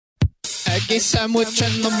Eggy sandwich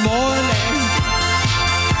in the morning,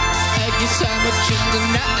 eggy sandwich in the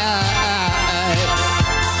night,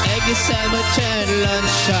 eggy sandwich at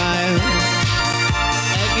lunchtime,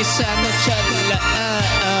 eggy sandwich at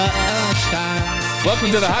lunchtime.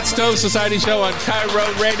 Welcome to the Hot Stove Society Show on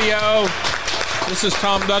Cairo Radio. This is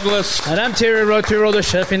Tom Douglas. And I'm Terry Rotero, the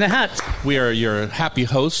chef in the hat. We are your happy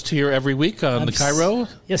host here every week on the Cairo.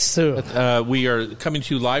 Yes, sir. We are coming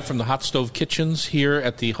to you live from the Hot Stove Kitchens here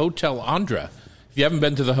at the Hotel Andra. If you haven't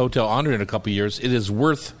been to the Hotel Andra in a couple of years, it is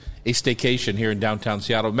worth a staycation here in downtown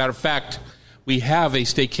Seattle. Matter of fact, we have a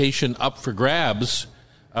staycation up for grabs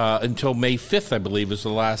until May 5th, I believe, is the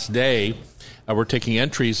last day. We're taking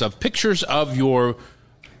entries of pictures of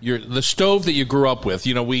the stove that you grew up with.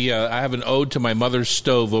 You know, I have an ode to my mother's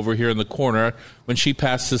stove over here in the corner. When she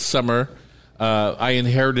passed this summer, I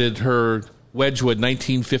inherited her Wedgwood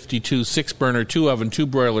 1952 6-burner, 2-oven,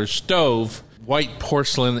 2-broiler stove, white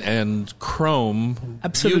porcelain and chrome.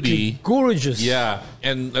 Absolutely beauty. Gorgeous. Yeah.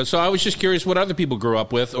 And so I was just curious what other people grew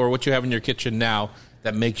up with or what you have in your kitchen now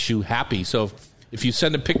that makes you happy. So if you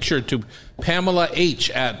send a picture to Pamela H.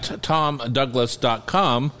 at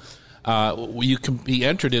tomdouglas.com, you can be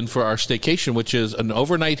entered in for our staycation, which is an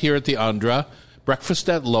overnight here at the Andra, breakfast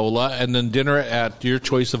at Lola, and then dinner at your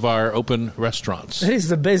choice of our open restaurants. That is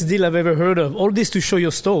the best deal I've ever heard of. All this to show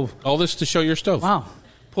your stove. All this to show your stove. Wow.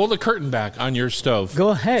 Pull the curtain back on your stove. Go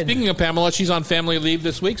ahead. Speaking of Pamela, she's on family leave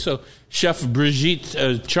this week, so Chef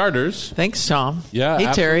Brigitte Charters. Thanks, Tom. Yeah,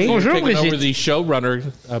 hey, Terry. Bonjour, taking over the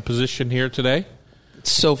showrunner position here today.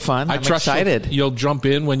 It's so fun. I'm trust excited. You'll jump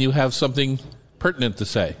in when you have something pertinent to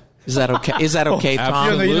say. Is that okay? Is that okay, Tom?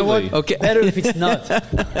 Absolutely. You know what? Okay. Better if it's not.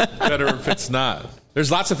 Better if it's not.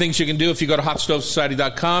 There's lots of things you can do. If you go to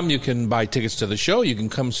hotstovesociety.com, you can buy tickets to the show. You can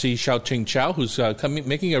come see Xiao Ting Chow, who's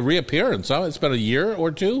making a reappearance. Oh, it's been a year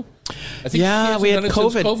or two. I think we had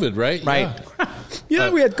COVID. Since COVID, right? Right.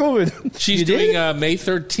 Yeah, we had COVID. She's doing May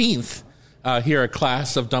 13th here a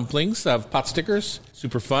class of dumplings, of pot stickers.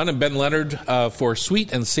 Super fun. And Ben Leonard for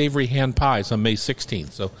sweet and savory hand pies on May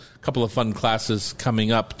 16th. So a couple of fun classes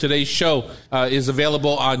coming up. Today's show is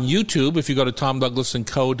available on YouTube. If you go to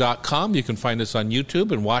tomdouglasandco.com, you can find us on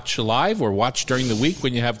YouTube and watch live or watch during the week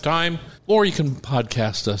when you have time. Or you can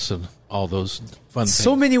podcast us and all those fun things.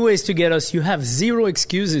 So many ways to get us. You have zero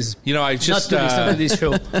excuses. You know, I just not to listen to this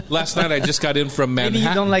show. Last night I just got in from Manhattan. Maybe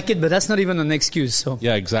you don't like it, but that's not even an excuse. So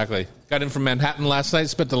yeah, exactly. Got in from Manhattan last night.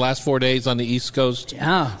 Spent the last 4 days on the East Coast.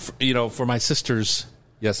 Yeah. For my sister's,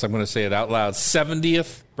 yes, I'm going to say it out loud,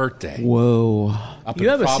 70th birthday. Whoa. You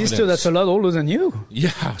have a sister that's a lot older than you.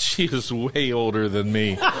 Yeah, she is way older than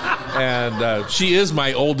me. And she is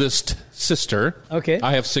my oldest sister. Okay.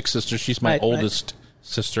 I have 6 sisters. She's my oldest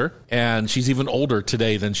sister. And she's even older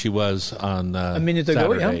today than she was on a minute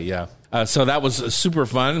ago, Saturday. Yeah. So that was super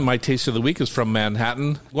fun. My taste of the week is from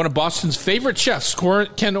Manhattan. One of Boston's favorite chefs,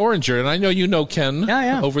 Ken Oringer. And I know you know Ken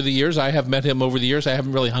over the years. I have met him over the years. I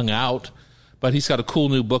haven't really hung out. But he's got a cool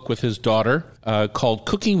new book with his daughter called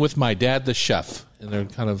Cooking with My Dad, the Chef. And they're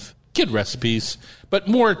kind of kid recipes, but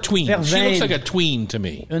more tween. Vervain. She looks like a tween to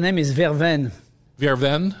me. Her name is Vervain.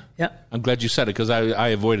 Vervain? Yeah. I'm glad you said it because I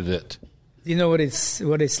avoided it. Do you know what it's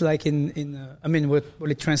like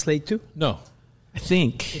what it translates to? No. I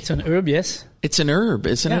think. It's an herb, yes. It's an herb,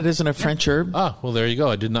 isn't it? Isn't it a French herb? Ah, well, there you go.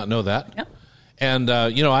 I did not know that. Yeah. And,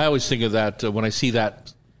 I always think of that when I see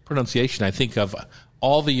that pronunciation, I think of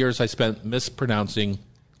all the years I spent mispronouncing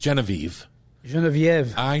Genevieve.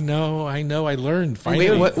 Genevieve. I know. I learned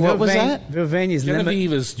finally. Wait, what was that? Vervain is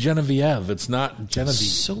Genevieve is Genevieve. It's not Genevieve.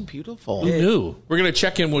 So beautiful. Who knew? We're going to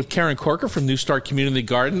check in with Karen Corker from New Start Community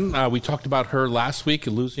Garden. We talked about her last week,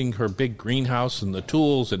 losing her big greenhouse and the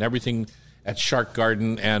tools and everything at Shark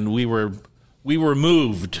Garden, and we were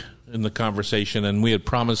moved in the conversation, and we had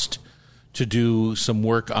promised to do some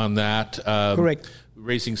work on that. Correct.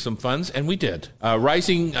 Raising some funds, and we did.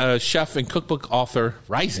 Rising chef and cookbook author,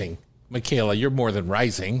 Michela, you're more than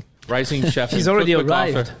rising. Rising chef She's and already cookbook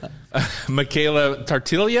arrived. author. Michela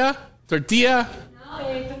Tortilla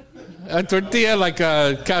like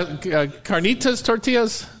carnitas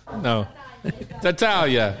tortillas? No.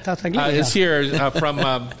 Tartaglia is here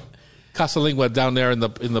from Casa Lingua down there in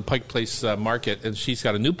the Pike Place market, and she's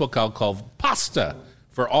got a new book out called Pasta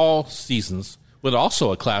for All Seasons, with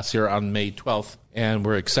also a class here on May 12th, and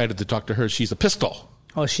we're excited to talk to her. She's a pistol.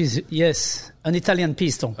 Oh, yes, an Italian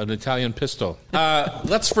pistol. An Italian pistol.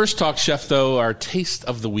 Let's first talk, Chef, though, our taste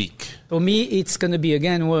of the week. For me, it's going to be,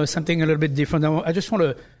 again, something a little bit different. I just want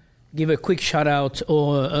to give a quick shout-out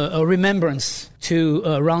or a remembrance to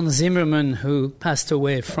Ron Zimmerman, who passed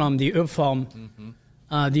away from the Herb Farm.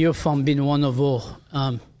 Mm-hmm. The Herb Farm being one of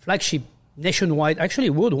our flagship nationwide, actually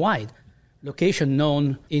worldwide, location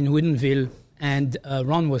known in Woodinville. And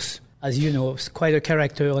Ron was, as you know, quite a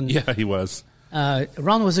character. And Yeah, he was.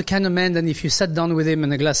 Ron was the kind of man that if you sat down with him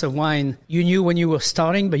and a glass of wine, you knew when you were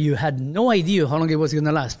starting, but you had no idea how long it was going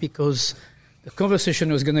to last because the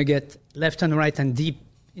conversation was going to get left and right and deep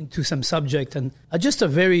into some subject. And just a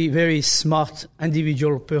very, very smart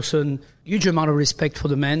individual person, huge amount of respect for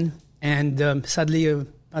the man, and sadly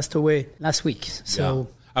passed away last week. So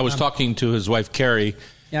I was talking to his wife, Carrie.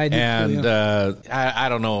 Yeah, I did. And I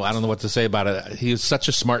don't know. I don't know what to say about it. He was such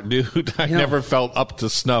a smart dude. I never felt up to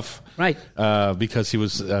snuff, right? Because he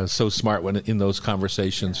was so smart when in those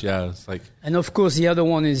conversations. Yeah, it's like. And of course, the other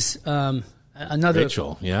one is another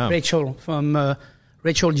Rachel. Yeah, Rachel from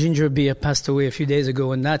Rachel Ginger Beer passed away a few days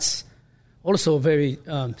ago, and that's also very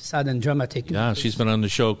sad and dramatic. Yeah, she's been on the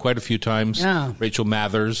show quite a few times. Yeah. Rachel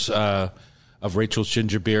Mathers of Rachel's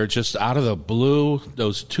Ginger Beer, just out of the blue.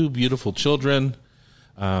 Those two beautiful children.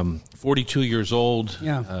 42 years old.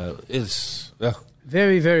 Yeah. Is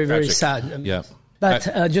very, very, very tragic. sad. Yeah.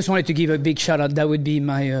 But just wanted to give a big shout out. That would be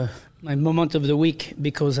my moment of the week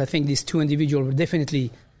because I think these two individuals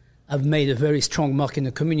definitely have made a very strong mark in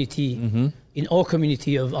the community, in our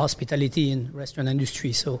community of hospitality and restaurant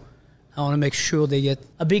industry. So I want to make sure they get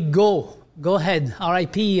a big go ahead,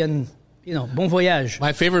 RIP, and bon voyage.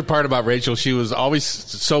 My favorite part about Rachel, she was always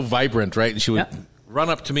so vibrant, right? And she would run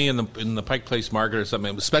up to me in the Pike Place Market or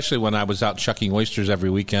something, especially when I was out shucking oysters every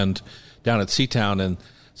weekend down at Seatown, and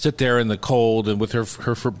sit there in the cold and with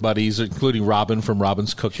her buddies, including Robin from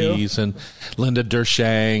Robin's Cookies and Linda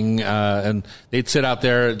Dershang, and they'd sit out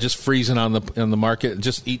there just freezing on the market,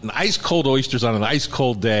 just eating ice cold oysters on an ice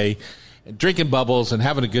cold day, and drinking bubbles and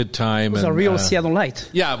having a good time. It was a real Seattle light.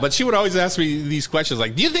 Yeah, but she would always ask me these questions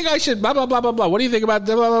like, "Do you think I should blah blah blah blah blah? What do you think about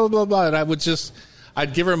blah blah blah blah?" And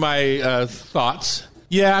I'd give her my thoughts.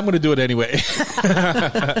 Yeah, I'm going to do it anyway.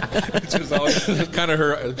 Which was always kind of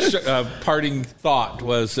her parting thought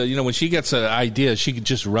was, when she gets an idea, she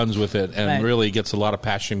just runs with it and really gets a lot of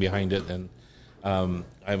passion behind it. And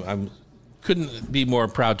I couldn't be more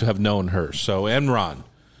proud to have known her. And Ron.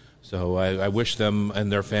 So I wish them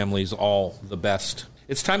and their families all the best.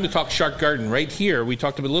 It's time to talk Shark Garden right here. We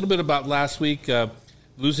talked a little bit about last week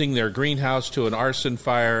losing their greenhouse to an arson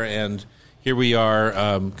fire, and here we are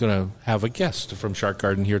going to have a guest from Shark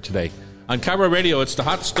Garden here today. On Cairo Radio, it's the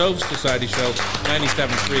Hot Stove Society Show,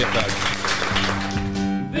 97.3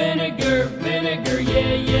 FM. Vinegar, vinegar,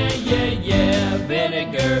 yeah, yeah, yeah, yeah.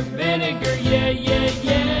 Vinegar, vinegar, yeah, yeah,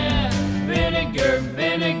 yeah. Vinegar,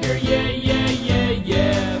 vinegar, yeah, yeah, yeah,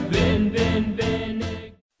 yeah.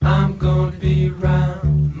 Vinegar. I'm gonna be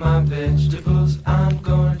around my vegetables. I'm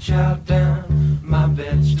gonna chow down my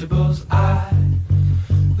vegetables. I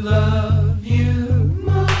love you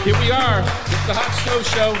more. Here we are. It's the Hot Stove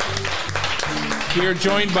Show. We are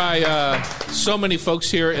joined by so many folks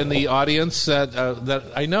here in the audience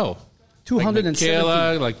that I know. 270. Like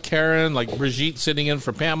Michela, like Karen, like Brigitte sitting in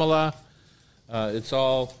for Pamela. It's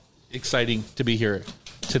all exciting to be here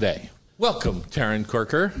today. Welcome, Taryn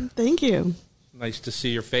Corker. Thank you. Nice to see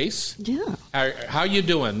your face. Yeah. How you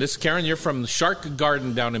doing? This Karen, you're from Shark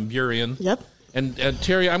Garden down in Burien. Yep. And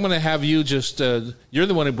Terry, I'm going to have you just, you're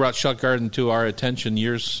the one who brought Shark Garden to our attention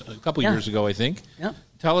a couple years ago, I think. Yeah.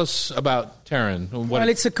 Tell us about Taryn. Well,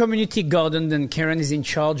 it's a community garden that Karen is in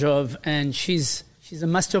charge of, and she's a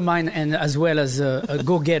mastermind and as well as a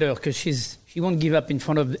go-getter because she won't give up in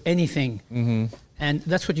front of anything. Mm-hmm. And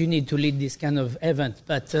that's what you need to lead this kind of event.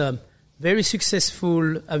 But very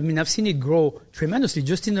successful. I mean, I've seen it grow tremendously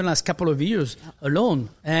just in the last couple of years alone.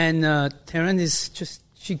 And Taryn is just...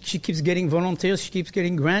 She keeps getting volunteers. She keeps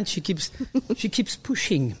getting grants. She keeps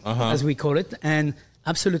pushing, as we call it, and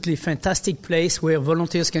absolutely fantastic place where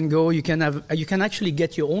volunteers can go. You can actually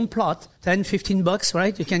get your own plot, $10-15,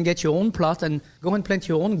 right? You can get your own plot and go and plant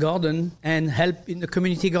your own garden and help in the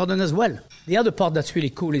community garden as well. The other part that's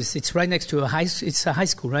really cool is it's right next to a high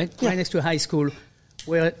school, right? Yeah. Right next to a high school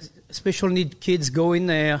where special need kids go in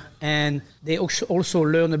there and they also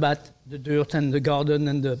learn about the dirt and the garden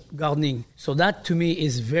and the gardening. So that to me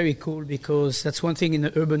is very cool because that's one thing in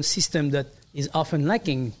the urban system that is often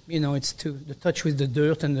lacking. It's the touch with the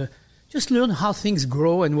dirt and just learn how things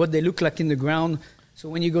grow and what they look like in the ground. So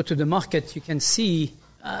when you go to the market, you can see,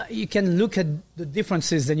 you can look at the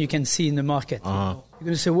differences that you can see in the market. You're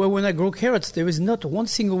going to say, well, when I grow carrots, there is not one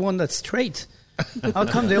single one that's straight. How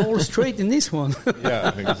come they're all straight in this one?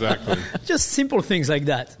 Yeah, exactly. Just simple things like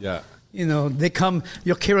that. Yeah.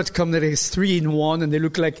 Your carrots come, there is 3 in 1, and they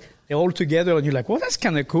look like they're all together, and you're like, well, that's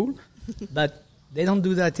kind of cool. But they don't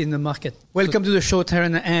do that in the market. Welcome to the show,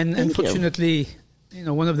 Taryn, and unfortunately,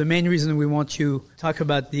 one of the main reasons we want you to talk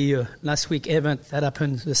about the last week event that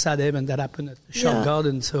happened, the sad event that happened at the Shark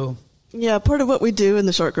Garden. So, yeah, part of what we do in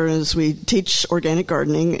the Shark Garden is we teach organic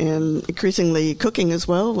gardening and increasingly cooking as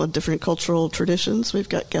well with different cultural traditions. We've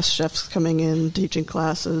got guest chefs coming in, teaching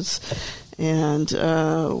classes. And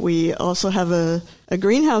we also have a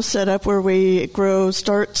greenhouse set up where we grow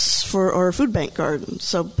starts for our food bank garden.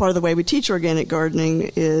 So part of the way we teach organic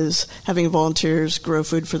gardening is having volunteers grow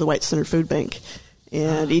food for the White Center Food Bank.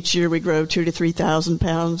 And each year we grow 2,000 to 3,000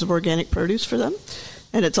 pounds of organic produce for them.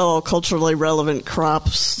 And it's all culturally relevant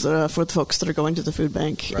crops for the folks that are going to the food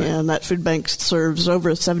bank. Right. And that food bank serves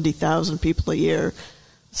over 70,000 people a year.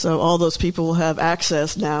 So all those people will have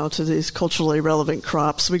access now to these culturally relevant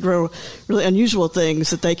crops. We grow really unusual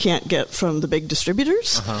things that they can't get from the big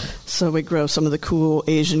distributors. Uh-huh. So we grow some of the cool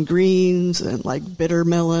Asian greens and like bitter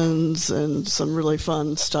melons and some really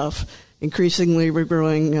fun stuff. Increasingly, we're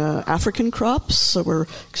growing African crops, so we're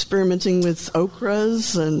experimenting with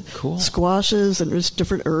okras and squashes and just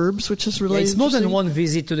different herbs, which is really it's more than one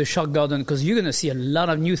visit to the Shark Garden because you're going to see a lot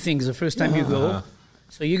of new things the first time you go. Uh-huh.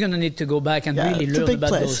 So you're going to need to go back and really learn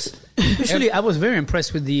about those. Especially, I was very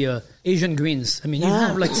impressed with the Asian greens. I mean, you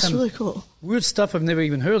have like some really cool. Weird stuff I've never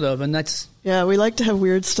even heard of, and that's... Yeah, we like to have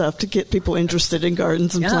weird stuff to get people interested in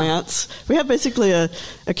gardens and plants. We have basically a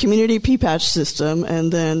community pea patch system,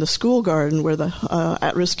 and then the school garden where the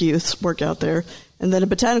at-risk youths work out there, and then a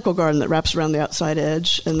botanical garden that wraps around the outside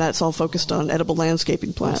edge, and that's all focused on edible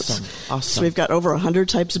landscaping plants. Awesome. So we've got over 100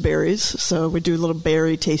 types of berries, so we do little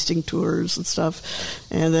berry tasting tours and stuff,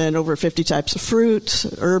 and then over 50 types of fruit,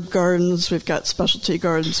 herb gardens. We've got specialty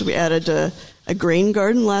gardens. We added a grain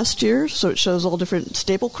garden last year, so it shows all different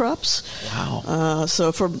staple crops. Wow.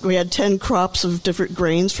 We had 10 crops of different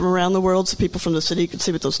grains from around the world, so people from the city could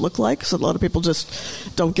see what those look like. So a lot of people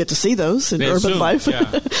just don't get to see those in urban life.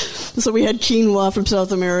 Yeah. So we had quinoa from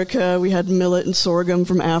South America. We had millet and sorghum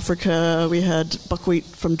from Africa. We had buckwheat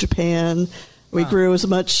from Japan. We grew as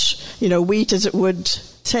much, wheat as it would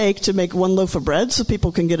take to make one loaf of bread, so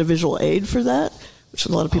people can get a visual aid for that, which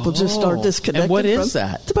a lot of people just are disconnected from. And what is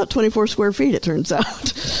that? It's about 24 square feet, it turns out.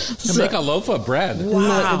 To make a loaf of bread.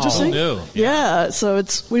 Wow. Interesting? Yeah, so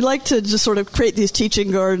we like to just sort of create these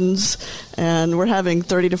teaching gardens, and we're having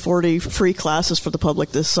 30 to 40 free classes for the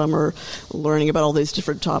public this summer, learning about all these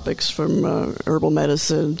different topics from herbal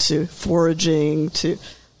medicine to foraging to...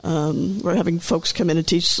 we're having folks come in and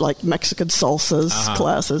teach like Mexican salsas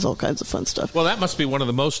classes, all kinds of fun stuff. Well, that must be one of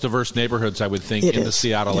the most diverse neighborhoods, I would think, in the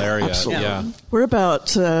Seattle area. Absolutely. Yeah. We're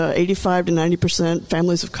about 85 to 90%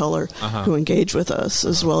 families of color who engage with us,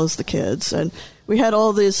 as well as the kids. And we had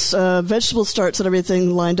all these vegetable starts and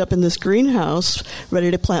everything lined up in this greenhouse, ready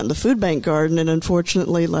to plant in the food bank garden. And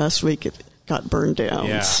unfortunately, last week it got burned down.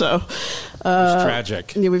 Yeah. So it's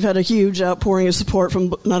tragic. We've had a huge outpouring of support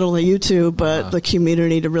from not only you two, but the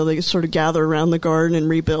community to really sort of gather around the garden and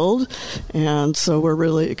rebuild. And so we're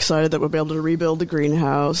really excited that we'll be able to rebuild the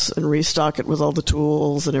greenhouse and restock it with all the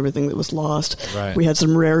tools and everything that was lost. Right. We had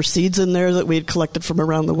some rare seeds in there that we had collected from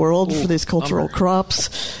around the world for these cultural crops.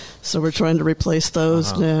 So we're trying to replace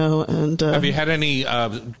those now. And have you had any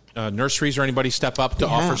nurseries or anybody step up to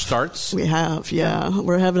offer starts? We have, yeah.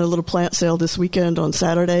 We're having a little plant sale this weekend on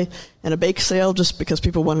Saturday and a bake sale just because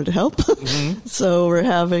people wanted to help. So we're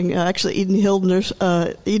having actually Eden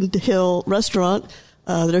Hill Restaurant.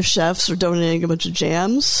 Their chefs are donating a bunch of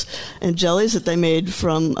jams and jellies that they made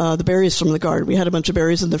from the berries from the garden. We had a bunch of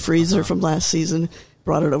berries in the freezer from last season.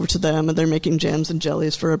 Brought it over to them, and they're making jams and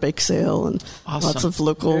jellies for a bake sale, and lots of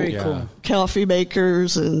local coffee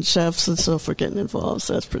makers and chefs and so forth getting involved.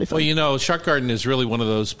 So that's pretty fun. Well, Shark Garden is really one of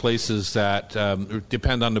those places that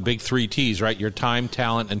depend on the big 3 T's, right? Your time,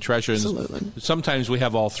 talent, and treasure. Absolutely. Sometimes we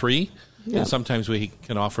have all three, and sometimes we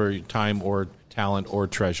can offer time or talent or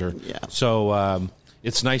treasure. Yeah. So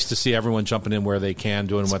it's nice to see everyone jumping in where they can,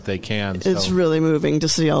 doing what they can. It's really moving to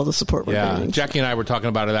see all the support we're getting. Jackie and I were talking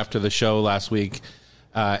about it after the show last week.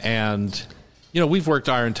 And we've worked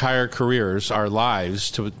our entire careers, our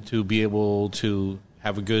lives, to be able to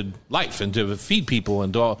have a good life and to feed people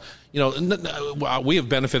and all. We have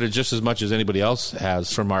benefited just as much as anybody else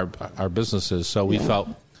has from our businesses. So we felt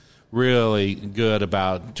really good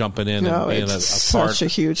about jumping in and being such a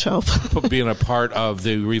huge help. Being a part of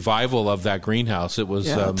the revival of that greenhouse. It was.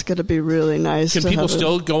 It's going to be really nice. Can people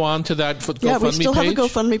still go on to that GoFundMe page? Yeah, we still have a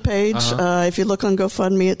GoFundMe page. If you look on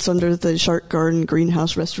GoFundMe, it's under the Shark Garden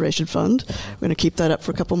Greenhouse Restoration Fund. We're going to keep that up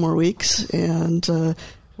for a couple more weeks, and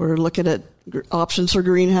we're looking at options for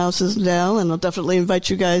greenhouses now, and I'll definitely invite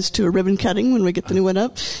you guys to a ribbon cutting when we get the new one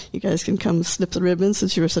up. You guys can come snip the ribbon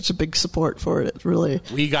since you were such a big support for it.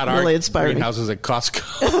 We got really our inspiring. greenhouses at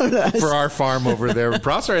Costco for our farm over there in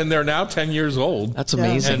Prosser, and they're now 10 years old. That's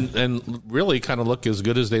amazing. And really kind of look as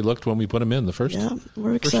good as they looked when we put them in the first. Yeah,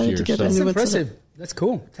 we're first excited year, to get so. a That's new one. impressive. That's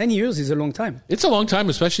cool. 10 years is a long time. It's a long time,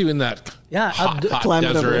 especially in that hot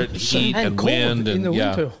climate over desert, there. heat And and cold wind. in the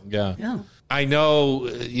yeah, winter. yeah. I know,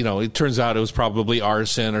 it turns out it was probably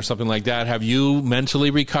arson or something like that. Have you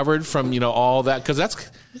mentally recovered from, all that? Because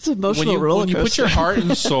It's an emotional roller when you put coaster. your heart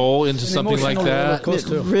and soul into something like emotional roller that.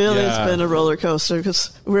 coaster. It really Yeah. has been a roller coaster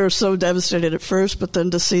because we were so devastated at first, but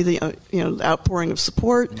then to see the outpouring of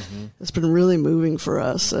support has been really moving for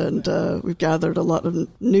us, and we've gathered a lot of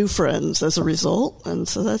new friends as a result, and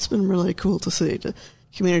so that's been really cool to see. The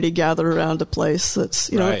community gather around a place that's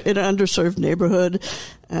Right. in an underserved neighborhood,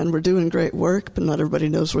 and we're doing great work, but not everybody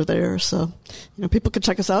knows we're there. So people can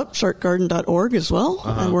check us out, sharkgarden.org as well,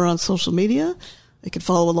 and we're on social media. They can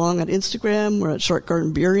follow along on Instagram. We're at Shark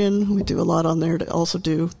Garden Burien. We do a lot on there to also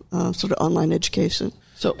do sort of online education.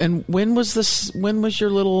 So, and when was this? When was your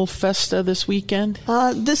little festa this weekend?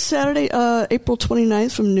 This Saturday, April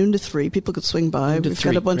 29th from noon to 3. People could swing by. Noon to We've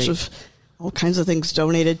 3, got a bunch great. of all kinds of things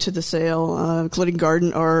donated to the sale, including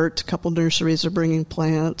garden art. A couple nurseries are bringing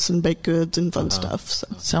plants and baked goods and fun stuff. So,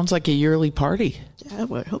 Sounds like a yearly party. yeah,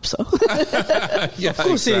 well, I hope so. Yeah, Of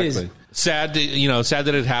course it is. Sad, sad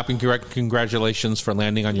that it happened. Congratulations for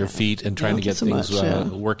landing on your feet and trying to Thank you get so things much, yeah.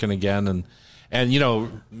 working again.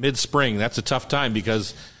 And mid-spring, that's a tough time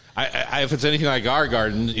because I if it's anything like our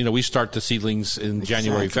garden, we start the seedlings in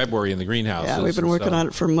January, February in the greenhouse. Yeah, we've been working on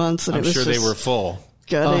it for months, and I'm it was sure they just were full.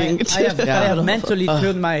 gutting. I have mentally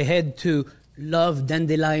turned my head to love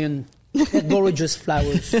dandelion, gorgeous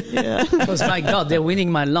flowers. Yeah. Because, my God, they're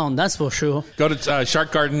winning my lawn, that's for sure. Go to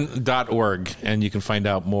sharkgarden.org and you can find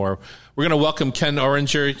out more. We're going to welcome Ken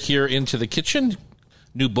Oringer here into the kitchen.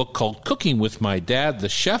 New book called Cooking with My Dad, the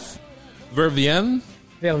Chef. Verven,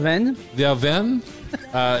 his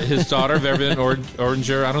daughter, Verven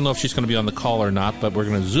Oringer. I don't know if she's going to be on the call or not, but we're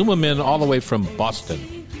going to zoom him in all the way from Boston,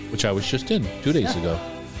 which I was just in 2 days ago.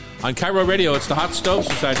 On Cairo Radio, it's the Hot Stove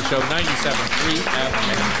Society Show, 97.3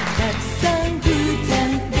 FM. That's some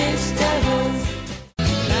guten vegetables.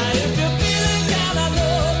 Now if you're feeling kinda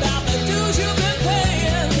low about the dues you've been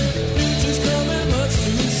paying, future's coming much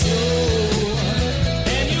too soon.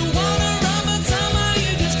 And you wanna run, but somehow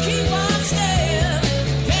you just keep on staying.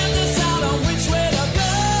 Can't decide on which way to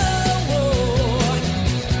go.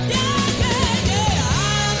 Yeah,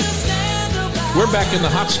 I understand about We're back in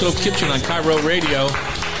the Hot Stove Kitchen on Cairo Radio.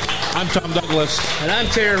 I'm Tom Douglas. And I'm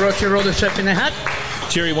Terry Rocky Road, the chef in a hat.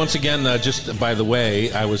 Terry, once again, just by the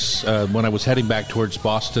way, I was when I was heading back towards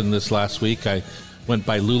Boston this last week, I went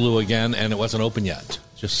by Lulu again, and it wasn't open yet.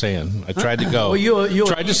 Just saying. I tried to go. Well, you're-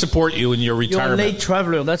 tried to support you in your You're a retirement. late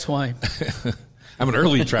traveler, that's why. I'm an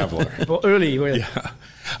early traveler. Well, early. Well,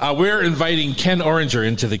 We're inviting Ken Oringer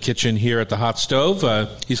into the kitchen here at the Hot Stove.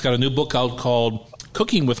 He's got a new book out called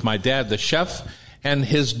Cooking with My Dad, the Chef, and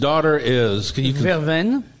his daughter is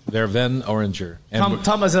Verven. Verven Oringer. And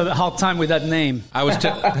Tom has a hard time with that name. I was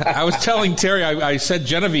telling Terry, I said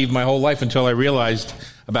Genevieve my whole life until I realized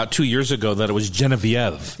about 2 years ago that it was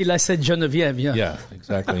Genevieve. Till I said Genevieve, yeah. Yeah,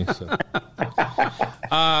 exactly. So.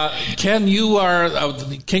 Ken, you are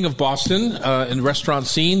the king of Boston in the restaurant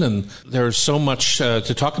scene, and there's so much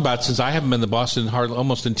to talk about since I haven't been to Boston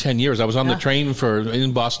almost in 10 years. I was on the train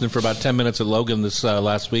in Boston for about 10 minutes at Logan this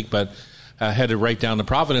last week, but headed right down to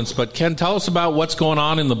Providence. But Ken, tell us about what's going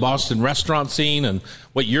on in the Boston restaurant scene and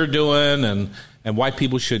what you're doing and why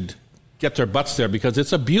people should get their butts there, because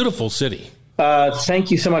it's a beautiful city.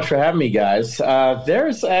 Thank you so much for having me, guys.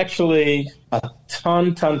 There's actually a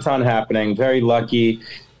ton happening. Very lucky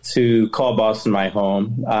to call Boston my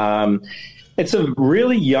home. It's a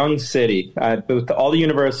really young city. With all the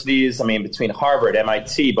universities, between Harvard,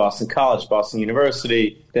 MIT, Boston College, Boston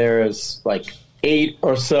University, there's like 8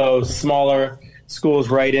 or so smaller schools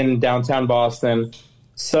right in downtown Boston.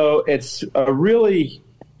 So it's a really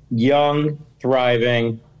young,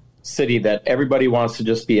 thriving city that everybody wants to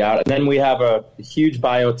just be out. And then we have a huge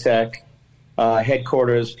biotech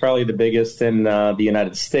headquarters, probably the biggest in the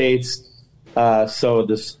United States. So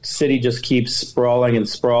the city just keeps sprawling and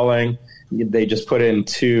sprawling. They just put in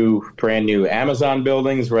 2 brand new Amazon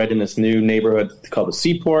buildings right in this new neighborhood called the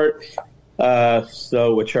Seaport.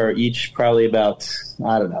 Which are each probably about,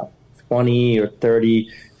 20 or 30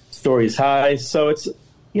 stories high. So it's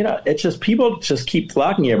just people just keep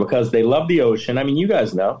flocking here because they love the ocean. You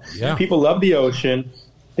guys know. Yeah. People love the ocean.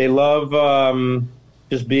 They love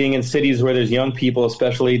just being in cities where there's young people,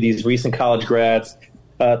 especially these recent college grads,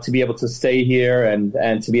 to be able to stay here and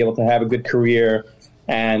to be able to have a good career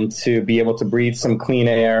and to be able to breathe some clean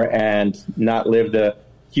air and not live the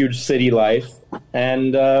huge city life.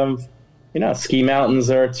 And, ski mountains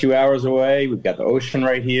are 2 hours away. We've got the ocean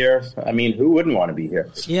right here. I mean, who wouldn't want to be here?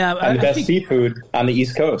 Yeah, and the best seafood on the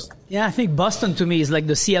East Coast. Yeah, I think Boston to me is like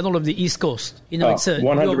the Seattle of the East Coast. It's 100%.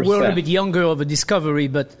 We're a little bit younger of a discovery,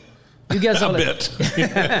 but you guys are A bit.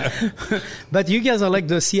 but you guys are like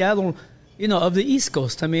the Seattle, of the East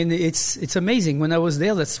Coast. I mean, it's amazing. When I was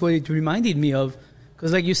there, that's what it reminded me of.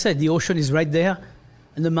 Because like you said, the ocean is right there,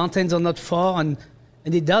 and the mountains are not far, and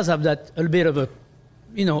it does have that a bit of a,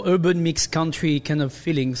 urban mixed country kind of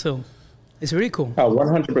feeling. So it's really cool. Oh,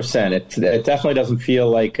 100%. It definitely doesn't feel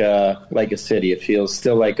like a city. It feels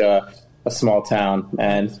still like a small town.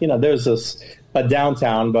 And, there's a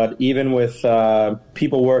downtown, but even with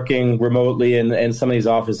people working remotely in some of these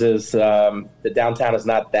offices, the downtown is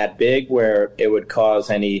not that big where it would cause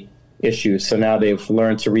any issues. So now they've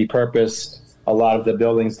learned to repurpose a lot of the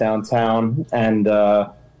buildings downtown. And,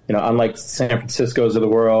 unlike San Francisco's of the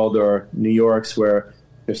world or New York's where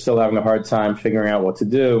they're still having a hard time figuring out what to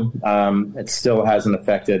do, it still hasn't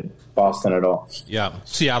affected Boston at all. Yeah,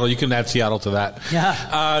 Seattle. You can add Seattle to that.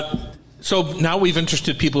 Yeah. So now we've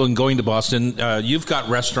interested people in going to Boston. You've got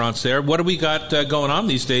restaurants there. What do we got going on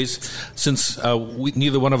these days? Since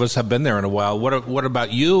neither one of us have been there in a while. What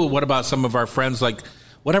about you? What about some of our friends? Like,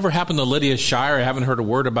 whatever happened to Lydia Shire? I haven't heard a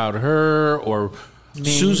word about her. Or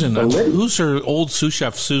Susan. Who's her old sous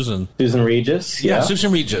chef? Susan. Susan Regis. Yeah,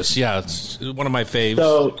 Susan Regis. Yeah, it's one of my faves.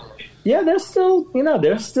 So, yeah, they're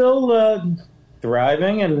still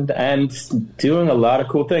thriving and doing a lot of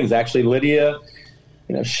cool things. Actually, Lydia,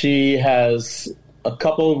 she has a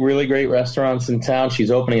couple really great restaurants in town.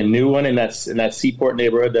 She's opening a new one in that Seaport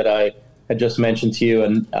neighborhood that I had just mentioned to you.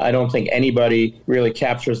 And I don't think anybody really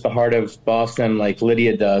captures the heart of Boston like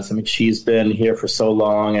Lydia does. I mean, she's been here for so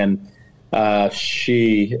long, and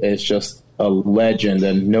she is just a legend.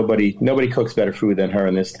 And nobody cooks better food than her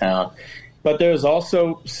in this town. But there's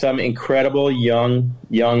also some incredible young,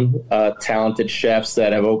 talented chefs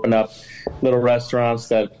that have opened up little restaurants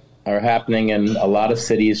that are happening in a lot of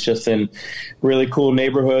cities, just in really cool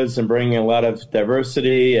neighborhoods and bringing a lot of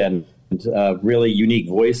diversity and really unique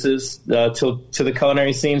voices to the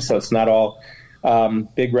culinary scene. So it's not all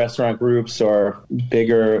big restaurant groups or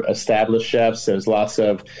bigger established chefs. There's lots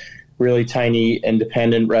of really tiny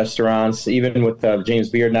independent restaurants. Even with the James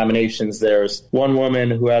Beard nominations, there's one woman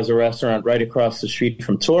who has a restaurant right across the street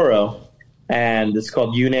from Toro, and it's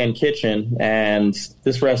called Yunnan Kitchen. And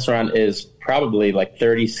this restaurant is probably like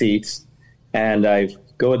 30 seats, and I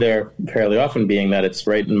go there fairly often, being that it's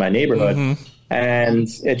right in my neighborhood. Mm-hmm. And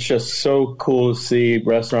it's just so cool to see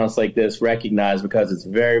restaurants like this recognized, because it's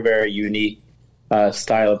very, very unique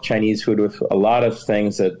style of Chinese food with a lot of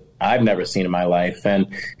things that I've never seen in my life.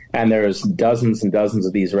 And there's dozens and dozens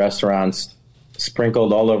of these restaurants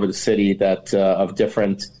sprinkled all over the city that of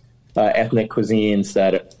different ethnic cuisines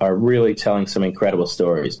that are really telling some incredible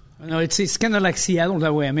stories. No, it's kind of like Seattle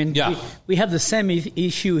that way. I mean, yeah. we have the same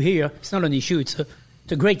issue here. It's not an issue. It's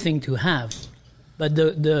a great thing to have. But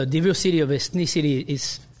the diversity of ethnicity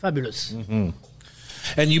is fabulous. Mm-hmm.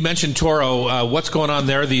 And you mentioned Toro. What's going on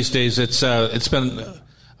there these days? It's been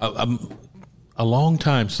a long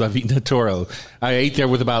time since I've eaten at Toro. I ate there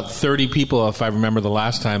with about 30 people, if I remember the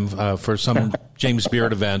last time, for some James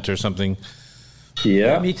Beard event or something.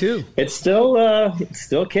 Yeah, me too. It's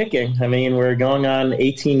still kicking. I mean, we're going on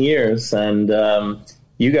 18 years, and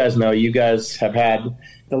you guys have had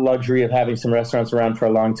the luxury of having some restaurants around for a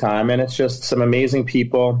long time, and it's just some amazing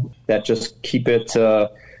people that just keep it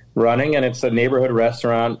running. And it's a neighborhood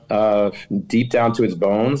restaurant deep down to its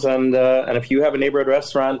bones. And if you have a neighborhood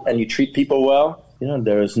restaurant and you treat people well,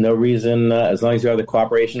 there's no reason, as long as you have the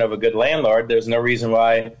cooperation of a good landlord, there's no reason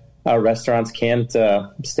why restaurants can't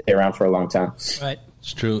stay around for a long time. Right.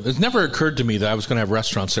 It's true. It never occurred to me that I was going to have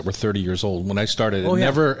restaurants that were 30 years old. When I started, it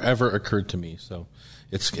never, ever occurred to me. So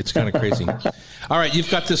it's kind of crazy. All right, you've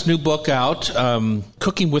got this new book out,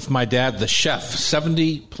 Cooking with My Dad, the Chef,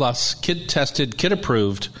 70-plus, kid-tested,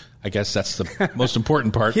 kid-approved. I guess that's the most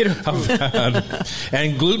important part.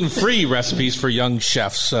 And gluten-free recipes for young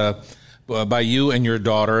chefs by you and your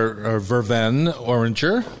daughter, Verven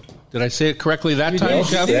Oringer. Did I say it correctly that time, well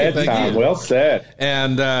Chef? Said, Tom. Well said.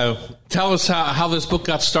 And tell us how this book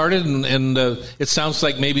got started, and it sounds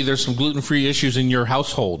like maybe there's some gluten-free issues in your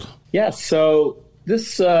household. Yeah, so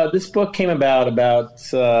this book came about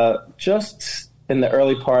just in the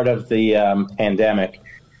early part of the pandemic.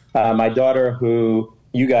 My daughter, who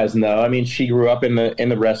you guys know. I mean, she grew up in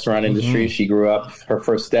the restaurant industry. She grew up. Her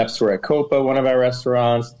first steps were at Copa, one of our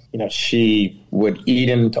restaurants. You know, she would eat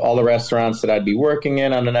into all the restaurants that I'd be working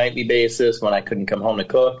in on a nightly basis when I couldn't come home to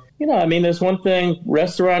cook. You know, I mean, there's one thing: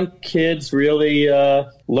 restaurant kids really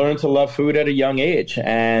learn to love food at a young age.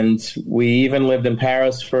 And we even lived in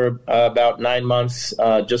Paris for about 9 months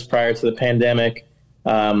just prior to the pandemic.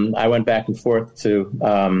 I went back and forth to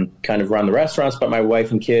kind of run the restaurants, but my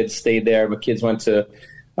wife and kids stayed there. My kids went to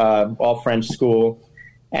all French school,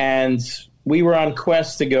 and we were on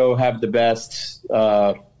quest to go have the best,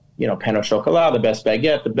 pain au chocolat, the best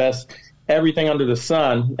baguette, the best everything under the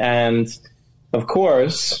sun. And of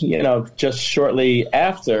course, just shortly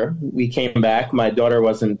after we came back, my daughter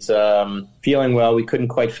wasn't feeling well. We couldn't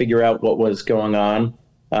quite figure out what was going on.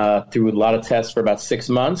 Through a lot of tests for about 6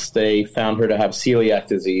 months, they found her to have celiac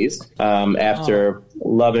disease after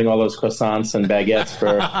loving all those croissants and baguettes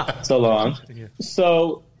for so long.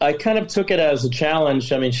 So I kind of took it as a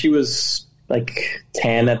challenge. I mean, she was like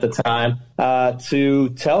 10 at the time, to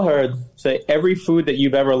tell her, say, every food that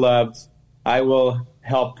you've ever loved, I will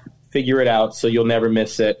help figure it out so you'll never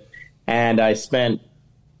miss it. And I spent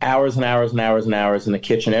hours and hours and hours and hours in the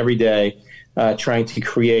kitchen every day trying to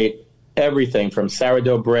create everything from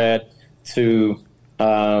sourdough bread to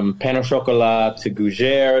pain au chocolat to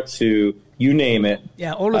gougère to you name it.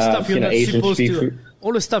 Yeah, all the stuff you're not Asian supposed to. seafood.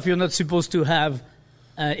 All the stuff you're not supposed to have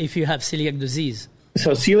if you have celiac disease.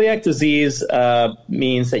 So celiac disease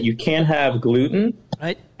means that you can't have gluten,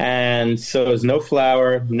 right? And so there's no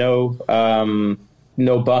flour, no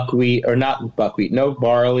buckwheat, or not buckwheat, no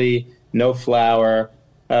barley, no flour.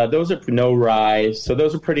 Those are no rye. So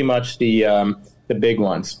those are pretty much the big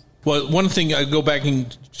ones. Well, one thing,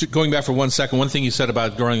 going back for 1 second, one thing you said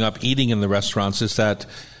about growing up eating in the restaurants is that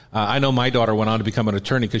I know my daughter went on to become an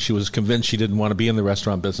attorney because she was convinced she didn't want to be in the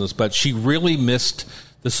restaurant business, but she really missed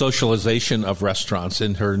the socialization of restaurants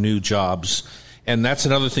in her new jobs. And that's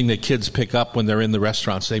another thing that kids pick up when they're in the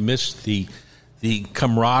restaurants. They miss the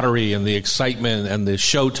camaraderie and the excitement and the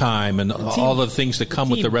showtime and all the things that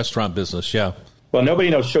come with the restaurant business. Yeah. Well, nobody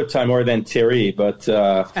knows showtime more than Thierry, but,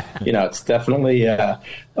 it's definitely a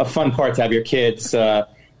fun part to have your kids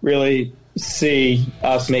really see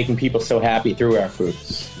us making people so happy through our food.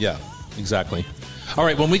 Yeah, exactly. All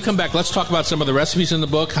right, when we come back, let's talk about some of the recipes in the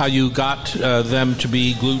book, how you got them to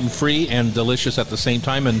be gluten-free and delicious at the same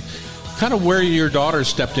time, and kind of where your daughter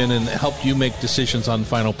stepped in and helped you make decisions on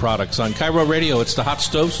final products. On Cairo Radio, it's the Hot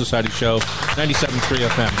Stove Society Show, 97.3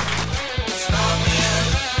 FM.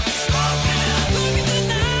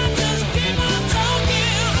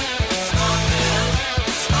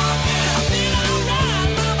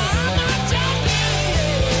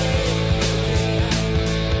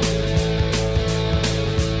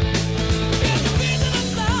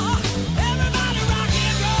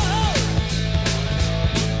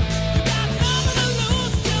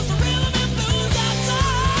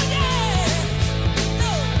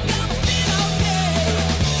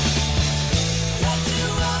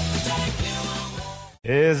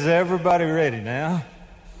 Is everybody ready now?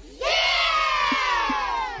 Yeah!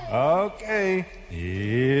 Okay,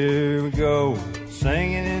 here we go.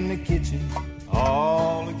 Singing in the kitchen,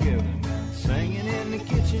 all together now. Singing in the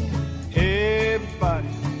kitchen, everybody.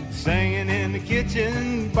 Singing in the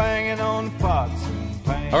kitchen, banging on the pots and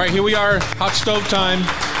pans. All right, here we are, hot stove time.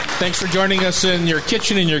 Thanks for joining us in your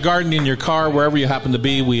kitchen, in your garden, in your car, wherever you happen to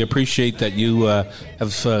be. We appreciate that you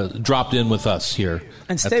have dropped in with us here.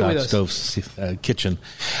 And stay at the with Hot us. Stove Kitchen.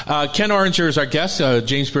 Ken Oringer is our guest,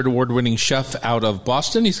 James Beard Award-winning chef out of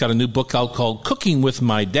Boston. He's got a new book out called Cooking with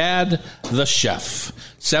My Dad, the Chef.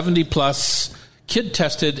 70-plus,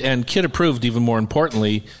 kid-tested and kid-approved, even more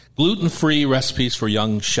importantly, gluten-free recipes for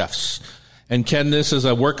young chefs. And Ken, this is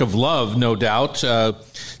a work of love, no doubt,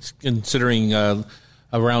 considering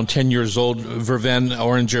around 10 years old, Verven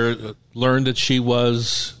Oringer learned that she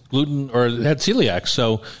was gluten or had celiac.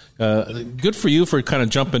 So good for you for kind of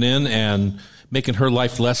jumping in and making her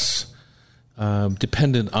life less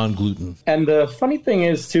dependent on gluten. And the funny thing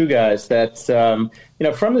is, too, guys, that,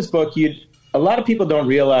 from this book, a lot of people don't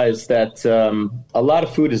realize that a lot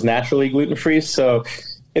of food is naturally gluten-free. So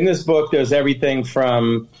in this book, there's everything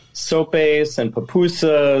from sopes and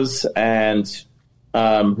pupusas and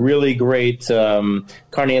really great carne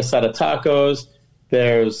asada tacos.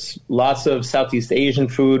 There's lots of Southeast Asian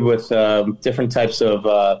food with different types of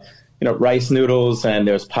rice noodles, and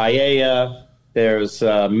there's paella. There's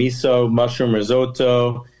miso mushroom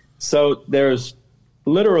risotto. So there's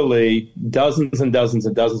literally dozens and dozens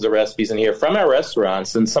and dozens of recipes in here from our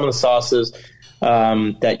restaurants, and some of the sauces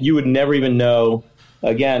that you would never even know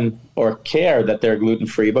again, or care that they're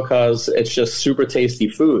gluten-free because it's just super tasty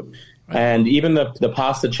food. And even the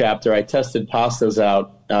pasta chapter, I tested pastas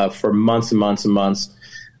out for months and months and months.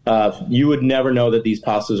 You would never know that these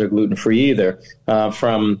pastas are gluten-free either,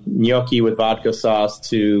 from gnocchi with vodka sauce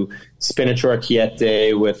to spinach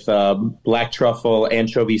orecchiette with black truffle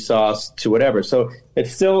anchovy sauce to whatever. So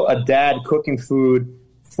it's still a dad cooking food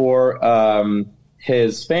for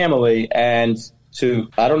his family. And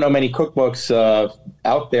I don't know many cookbooks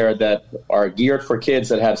out there that are geared for kids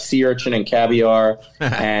that have sea urchin and caviar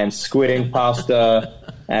and squid ink pasta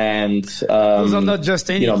and those are not just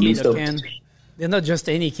any kid miso. that can. They're not just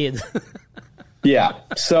any kid. Yeah.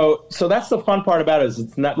 So that's the fun part about it is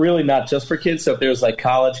it's not just for kids. So if there's like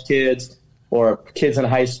college kids or kids in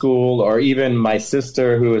high school or even my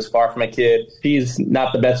sister who is far from a kid, she's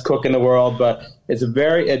not the best cook in the world, but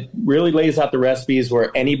it really lays out the recipes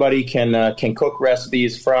where anybody can cook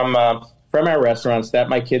recipes from our restaurants that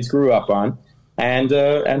my kids grew up on and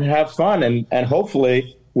have fun and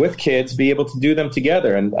hopefully with kids be able to do them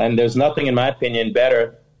together. And there's nothing, in my opinion,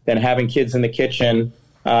 better than having kids in the kitchen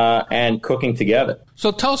and cooking together.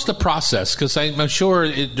 So tell us the process, because I'm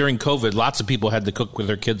sure during COVID, lots of people had to cook with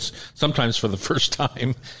their kids, sometimes for the first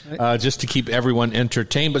time, just to keep everyone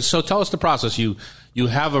entertained. But so tell us the process. You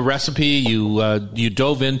have a recipe, you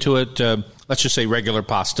dove into it, let's just say regular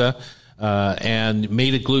pasta, and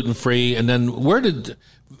made it gluten-free. And then where did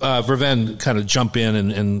Vervain kind of jump in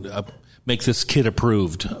and make this kid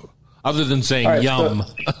approved? Other than saying right, yum.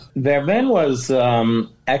 So Vervain was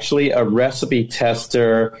actually a recipe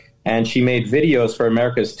tester, and she made videos for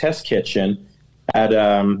America's Test Kitchen at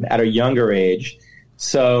a younger age.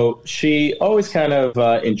 So she always kind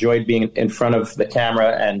of enjoyed being in front of the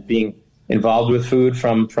camera and being involved with food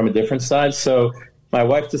from a different side. So my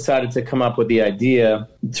wife decided to come up with the idea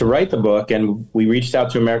to write the book, and we reached out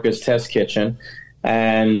to America's Test Kitchen,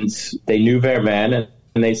 and they knew Vervain,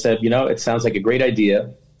 and they said, it sounds like a great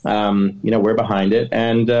idea. We're behind it.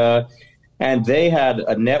 And they had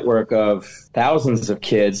a network of thousands of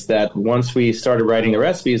kids that once we started writing the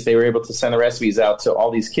recipes, they were able to send the recipes out to all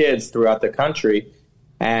these kids throughout the country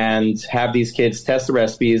and have these kids test the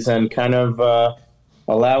recipes and kind of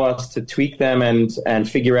allow us to tweak them and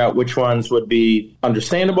figure out which ones would be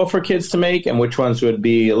understandable for kids to make and which ones would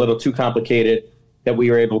be a little too complicated that we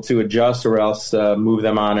were able to adjust or else move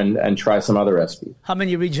them on and try some other recipes. How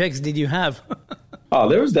many rejects did you have? Oh,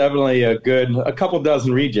 there was definitely a couple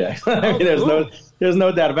dozen rejects. I mean, there's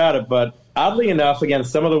no doubt about it. But oddly enough, again,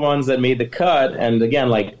 some of the ones that made the cut, and again,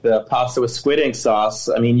 like the pasta with squid ink sauce,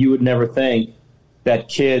 I mean, you would never think that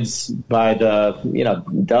kids by the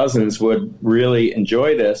dozens would really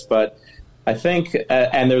enjoy this. But I think,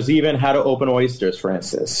 and there's even how to open oysters, for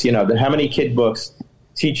instance. How many kid books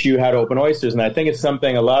teach you how to open oysters? And I think it's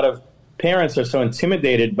something a lot of parents are so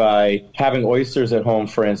intimidated by having oysters at home,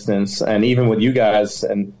 for instance, and even with you guys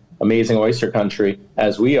and amazing oyster country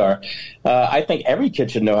as we are, I think every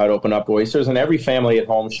kid should know how to open up oysters, and every family at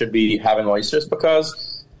home should be having oysters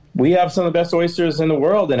because we have some of the best oysters in the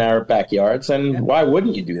world in our backyards, and why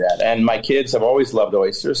wouldn't you do that? And my kids have always loved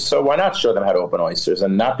oysters, so why not show them how to open oysters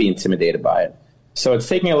and not be intimidated by it? So it's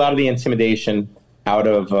taking a lot of the intimidation out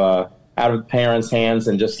of parents' hands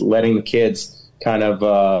and just letting the kids kind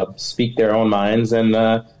of speak their own minds and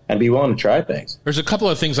be willing to try things. There's a couple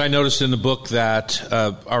of things I noticed in the book that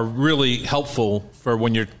are really helpful for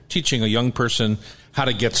when you're teaching a young person how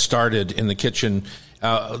to get started in the kitchen.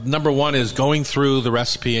 Number one is going through the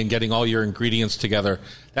recipe and getting all your ingredients together.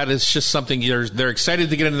 That is just something they're excited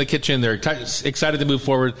to get into the kitchen. They're excited to move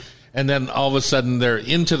forward. And then all of a sudden they're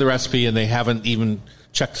into the recipe and they haven't even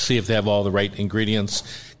checked to see if they have all the right ingredients.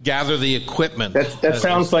 Gather the equipment. That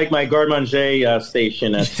sounds like my garde-manger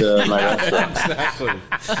station at my restaurant.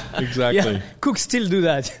 Exactly. Yeah, cooks still do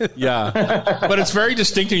that. Yeah. But it's very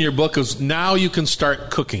distinct in your book because now you can start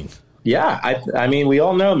cooking. Yeah. I mean, we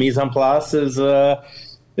all know mise en place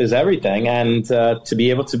is everything. And to be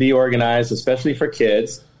able to be organized, especially for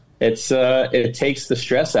kids, it takes the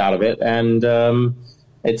stress out of it. And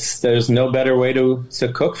there's no better way to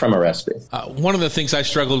cook from a recipe. One of the things I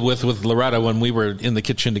struggled with Loretta when we were in the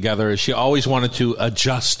kitchen together is she always wanted to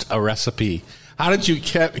adjust a recipe. How did you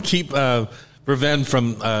keep Vervain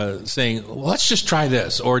from saying, well, let's just try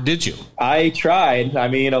this, or did you? I tried. I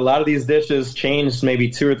mean, a lot of these dishes changed maybe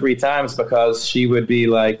 2 or 3 times because she would be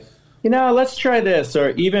like, let's try this.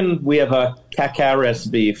 Or even we have a cacao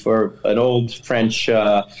recipe for an old French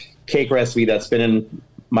cake recipe that's been in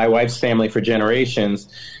my wife's family for generations,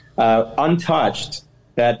 untouched,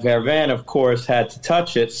 that Vervain, of course, had to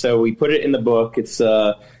touch it. So we put it in the book. It's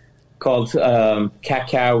called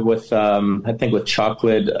cacao with, I think, with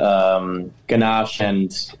chocolate ganache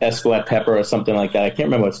and escalade pepper or something like that. I can't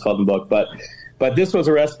remember what it's called in the book, but this was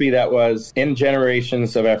a recipe that was in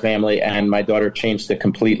generations of our family, and my daughter changed it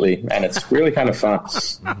completely, and it's really kind of fun.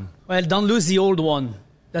 Well, don't lose the old one.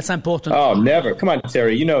 That's important. Oh, never. Come on,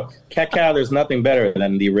 Terry. You know, cacao, there's nothing better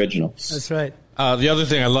than the original. That's right. The other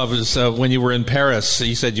thing I love is when you were in Paris,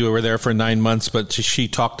 you said you were there for 9 months, but she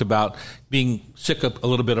talked about being sick of a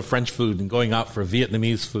little bit of French food and going out for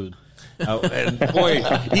Vietnamese food. And boy,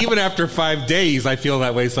 even after 5 days, I feel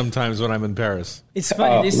that way sometimes when I'm in Paris. It's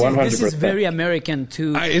funny. This is 100%. very American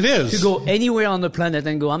It is. to go anywhere on the planet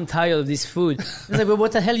and go, I'm tired of this food. It's like, well,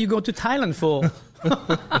 what the hell you go to Thailand for?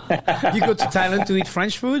 You go to Thailand to eat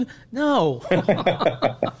French food? No.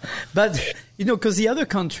 But, because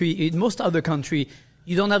in most other country,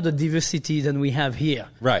 you don't have the diversity than we have here.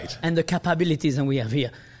 Right. And the capabilities than we have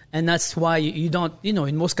here. And that's why you don't,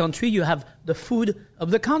 in most countries, you have the food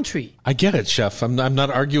of the country. I get it, Chef. I'm not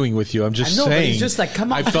arguing with you. I'm just I know, but saying. it's just like,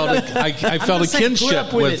 come on. I felt a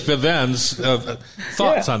kinship with Viven's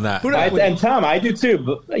thoughts on that. And Tom, I do too.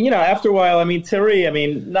 But, after a while, Terry,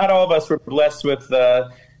 not all of us were blessed with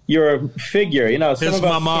your figure. Some His of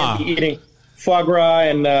us mama. can't be eating foie gras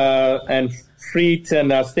and frites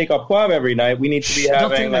and steak au poivre every night. We need to be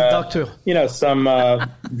having, some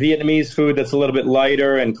Vietnamese food that's a little bit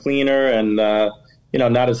lighter and cleaner and,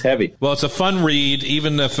 not as heavy. Well, it's a fun read.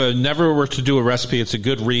 Even if never were to do a recipe, it's a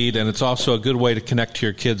good read, and it's also a good way to connect to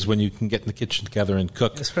your kids when you can get in the kitchen together and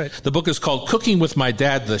cook. That's right. The book is called Cooking with My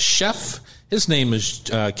Dad, the Chef. His name is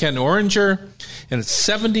Ken Oringer, and it's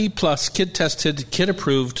 70-plus kid-tested,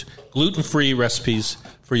 kid-approved, gluten-free recipes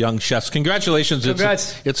for young chefs. Congratulations.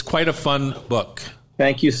 Congrats. It's quite a fun book.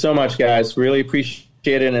 Thank you so much, guys. Really appreciate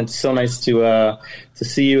it, and it's so nice to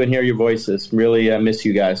see you and hear your voices. Really miss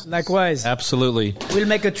you guys. Likewise. Absolutely. We'll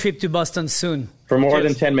make a trip to Boston soon. For more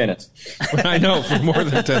than 10 minutes. I know, for more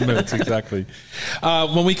than 10 minutes, exactly.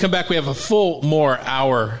 When we come back, we have a full more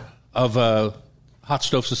hour of Hot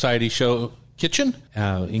Stove Society show kitchen,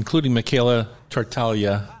 including Michela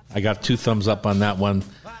Tartaglia. I got 2 thumbs up on that one.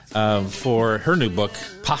 For her new book,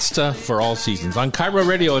 Pasta for All Seasons. On Cairo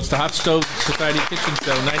Radio, it's the Hot Stove Society Kitchen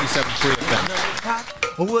Show, 97.3 FM.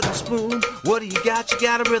 With a spoon, what do you got? You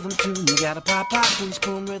got a rhythm tune. You got a pop, spoon,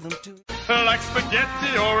 spoon rhythm tune. Like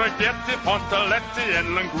spaghetti, orecchietti, pontoletti, and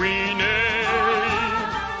linguine.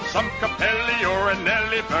 Some capelli,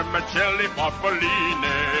 orinelli, vermicelli, farfalline.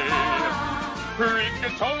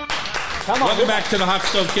 Rigatoni. Welcome back to the Hot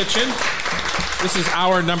Stove Kitchen. This is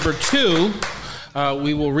hour number 2.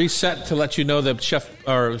 We will reset to let you know that Chef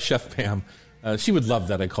Pam, she would love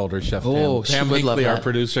that I called her Chef Pam. Pam Hinckley, our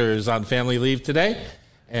producer, is on family leave today,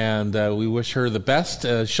 and we wish her the best.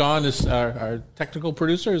 Sean, is our technical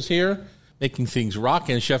producer, is here making things rock,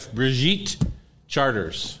 and Chef Brigitte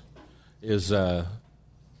Charters is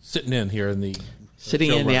sitting in here in the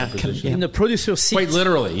in the producer seat. Quite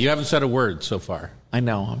literally. You haven't said a word so far. I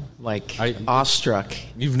know. I'm awestruck.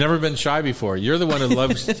 You've never been shy before. You're the one who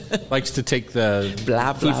likes to take the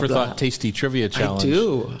Food for Thought Tasty Trivia Challenge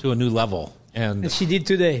to a new level. And she did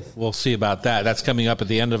today. We'll see about that. That's coming up at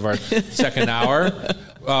the end of our second hour.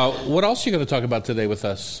 What else are you going to talk about today with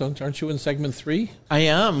us? Aren't you in segment 3? I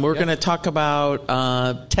am. We're going to talk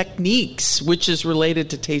about techniques, which is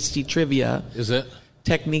related to tasty trivia. Is it?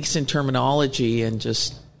 Techniques and terminology and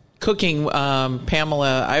just cooking.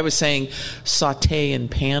 Pamela, I was saying saute and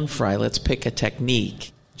pan fry. Let's pick a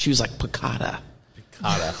technique. She was like piccata.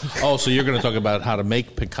 Piccata. Oh, so you're going to talk about how to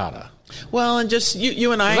make piccata. Well, and just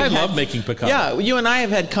you and I love making piccata. Yeah, you and I have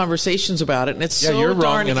had conversations about it, and it's so you're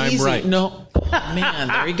darn wrong and easy. I'm right. No, man,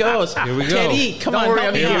 there he goes. Here we go. Teddy, come on,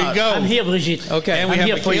 help me Here out. we go. I'm here, Brigitte. Okay, and we I'm have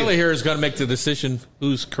here for Michela you. here who's going to make the decision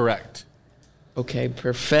who's correct. Okay,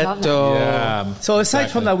 perfecto. Yeah, So aside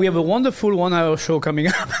from that, we have a wonderful 1-hour show coming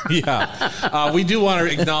up. Yeah. We do want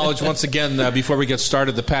to acknowledge once again, before we get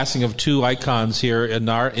started, the passing of 2 icons here in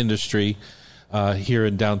our industry, here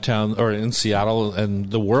in downtown, or in Seattle and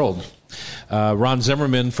the world. Ron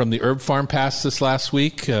Zimmerman from the Herb Farm passed this last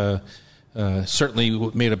week.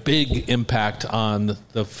 Certainly made a big impact on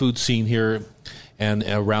the food scene here and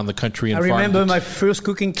around the country. I remember my first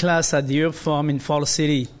cooking class at the Herb Farm in Fall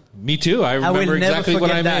City. Me too. I remember exactly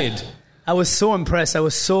what I made. I was so impressed. I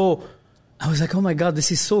was like, oh my God,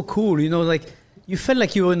 this is so cool. You felt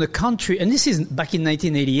like you were in the country. And this is back in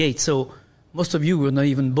 1988, so most of you were not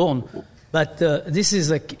even born. But this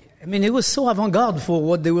is it was so avant-garde for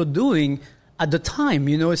what they were doing at the time,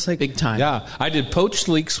 it's like Big time. Yeah, I did poached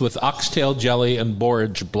leeks with oxtail jelly and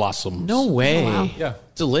borage blossoms. No way. wow. Yeah.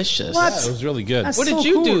 Delicious. What? Yeah, it was really good. That's What did so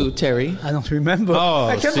you cool. do, Terry? I don't remember. Oh,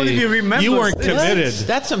 I can't see, believe you remember. you weren't What? committed.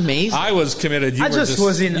 That's amazing. I was committed. You I were just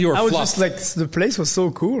was in. You were I was fluffed. just like the place was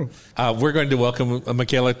so cool. We're going to welcome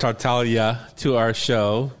Michela Tartaglia to our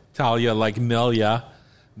show. Talia like Melia,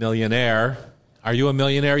 millionaire. Are you a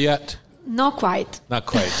millionaire yet? Not quite. Not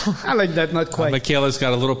quite. I like that. Not quite. Michela's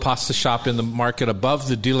got a little pasta shop in the market above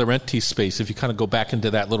the Di Laurenti space. If you kind of go back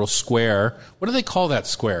into that little square, what do they call that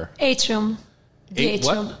square? Atrium. The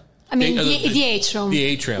atrium. What? I mean, the atrium. The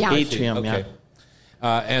atrium. Yeah. I see. Atrium, Okay.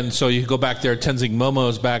 And so you go back there. Tenzing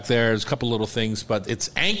Momo's back there. There's a couple little things, but it's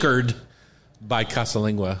anchored by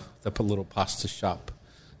Casalingua, the little pasta shop,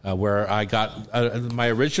 where I got my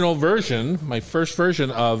original version, my first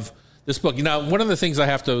version of this book. Now, one of the things I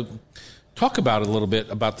have to talk about a little bit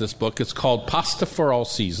about this book, it's called Pasta for All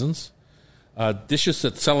Seasons, dishes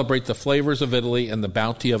that celebrate the flavors of Italy and the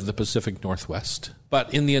bounty of the Pacific Northwest.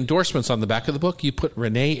 But in the endorsements on the back of the book, you put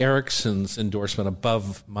Renee Erickson's endorsement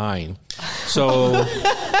above mine. So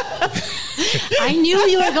I knew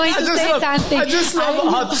you were going to say something. I just love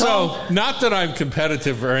hot sauce. So, not that I'm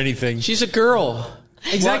competitive or anything. She's a girl.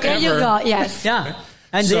 Exactly. There you go. Yes. Yeah,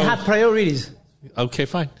 and So- they have priorities. Okay,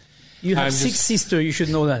 fine. You have I'm 6 just- sisters. You should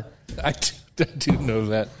know that. I do know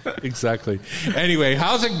that. Exactly. Anyway,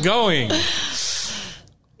 how's it going?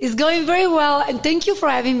 It's going very well, and thank you for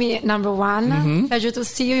having me. Number one, pleasure to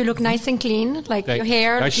see you. You look nice and clean, like Okay. your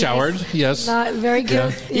hair. I showered, nice. yes. Very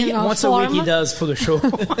good. Once form. a week he does for the show.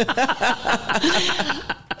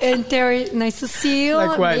 And Terry, nice to see you.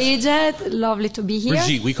 Likewise. Bridget, lovely to be here.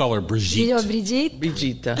 Brigitte. We call her Brigitte. Brigitte.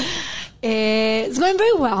 Brigitte. It's going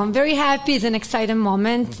very well. I'm very happy. It's an exciting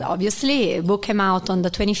moment. Obviously, a book came out on the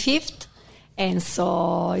 25th, and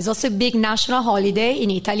so it's also a big national holiday in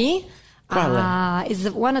Italy. It's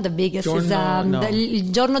one of the biggest. It's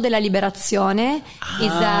il Giorno della Liberazione.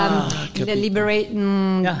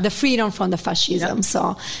 The freedom from the fascism. Yeah.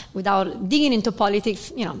 So, without digging into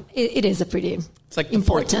politics, it is a pretty It's like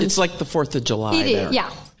important. It's like the 4th of July. It there. is, yeah.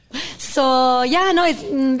 So, it's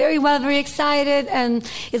very well, very excited, and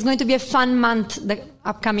it's going to be a fun month, the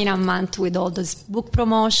upcoming month, with all this book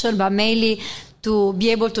promotion, but mainly to be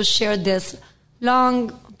able to share this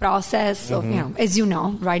long process of, as you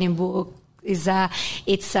know, writing book. It's a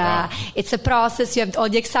process. You have all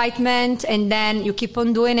the excitement, and then you keep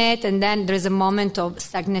on doing it, and then there's a moment of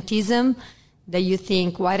stagnatism that you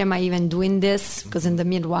think, why am I even doing this? Because in the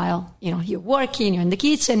meanwhile, you're working, you're in the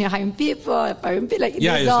kitchen, you're hiring people. Like,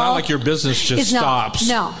 Yeah, it's not like your business just stops.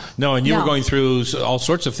 No, and you were going through all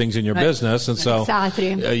sorts of things in your business, and so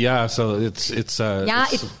exactly. So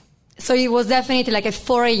So it was definitely like at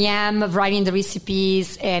 4 a.m. of writing the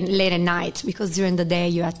recipes and late at night, because during the day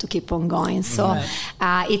you had to keep on going. So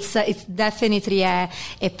it's definitely a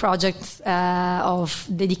project of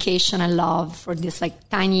dedication and love for this like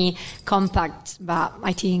tiny, compact, but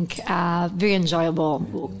I think very enjoyable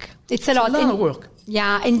book. It's a lot of work.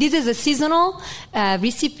 Yeah, and this is a seasonal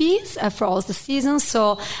recipes for all the seasons.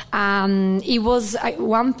 So it was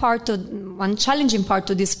one challenging part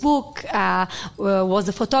of this book was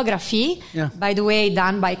the photography. Yeah. By the way,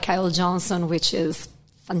 done by Kyle Johnson, which is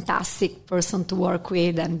fantastic person to work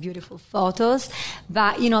with and beautiful photos.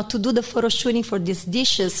 But to do the photo shooting for these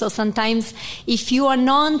dishes. So sometimes if you are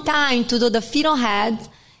not on time to do the fiddlehead,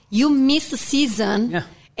 you miss the season. Yeah.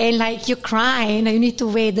 And like you're crying, and you need to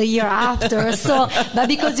wait the year after. So, but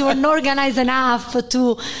because you weren't organized enough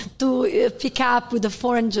to pick up with the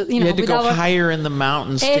foreign, you had to go higher in the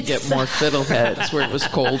mountains to get more fiddleheads where it was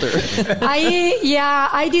colder.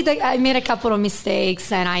 I made a couple of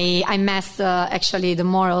mistakes, and I missed actually the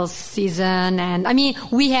Morals season. And I mean,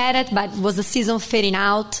 we had it, but it was the season fading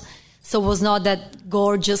out. So it was not that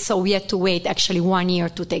gorgeous, so we had to wait actually 1 year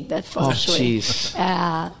to take that photo shoot.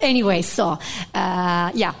 Jeez. Anyway, so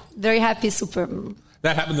very happy, super.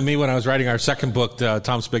 that happened to me when I was writing our second book,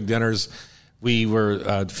 Tom's Big Dinners. We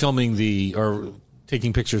were filming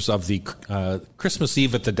taking pictures of the Christmas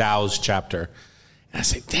Eve at the Dow's chapter. And I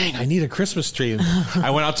said, dang, I need a Christmas tree. And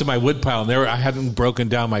I went out to my wood pile, and I hadn't broken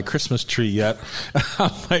down my Christmas tree yet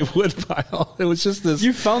on my wood pile. It was just this.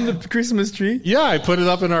 You found the Christmas tree? Yeah, I put it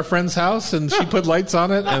up in our friend's house, and she put lights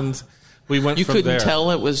on it, and we went You from there. couldn't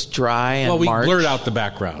tell it was dry and Well, we March? blurred out the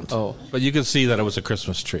background. Oh. But you could see that it was a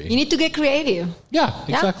Christmas tree. You need to get creative. Yeah,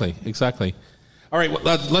 exactly. All right,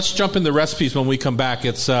 well, let's jump into recipes when we come back.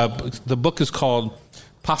 It's the book is called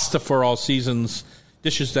Pasta for All Seasons,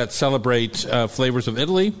 Dishes That Celebrate Flavors of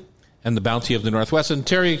Italy and the bounty of the Northwest. And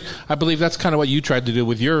Terry, I believe that's kind of what you tried to do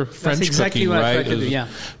with your French exactly cooking, what I right? tried to do, yeah.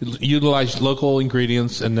 Utilize local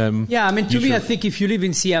ingredients and then... Yeah, I mean, to me, I think if you live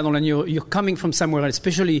in Seattle and you're coming from somewhere,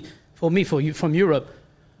 especially for me, from Europe,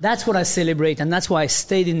 that's what I celebrate, and that's why I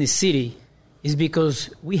stayed in this city, is because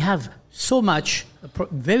we have so much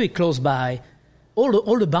very close by,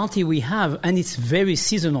 all the bounty we have, and it's very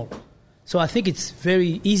seasonal. So I think it's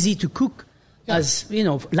very easy to cook. As,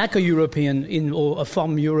 like a European or a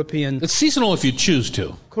farm European. It's seasonal if you choose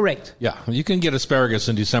to. Correct. Yeah, you can get asparagus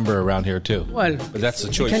in December around here too. Well, but that's the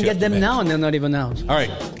choice. You can get them make. now and they're not even out. All right,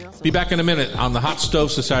 be back in a minute on the Hot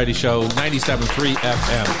Stove Society Show, 97.3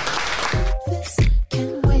 FM. Breakfast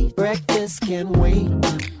can wait. Breakfast can wait.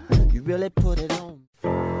 You really put it on.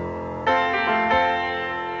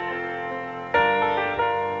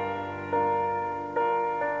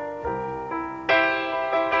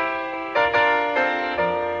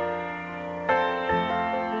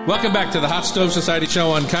 Welcome back to the Hot Stove Society Show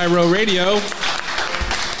on Cairo Radio.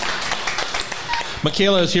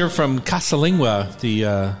 Michela is here from Casalinga,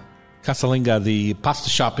 the pasta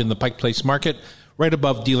shop in the Pike Place Market, right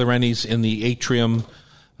above Di Laurenti's in the atrium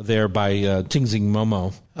there by Tingzing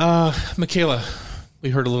Momo. Michela, we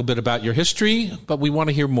heard a little bit about your history, but we want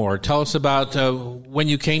to hear more. Tell us about when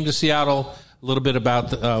you came to Seattle, a little bit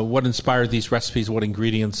about what inspired these recipes, what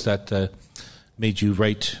ingredients that... made you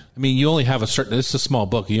write? I mean, you only have this is a small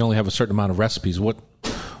book. You only have a certain amount of recipes.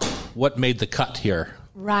 What made the cut here?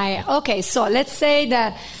 Right. Okay. So let's say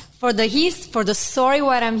that for the story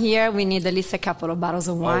why I'm here, we need at least a couple of bottles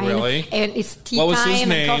of wine. Oh, really? And it's tea What was his time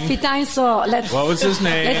name? and coffee time. So What was his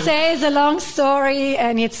name? Let's say it's a long story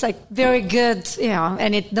and it's like very good,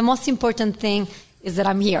 and the most important thing is that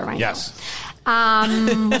I'm here right now. Yes.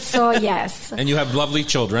 So yes. And you have lovely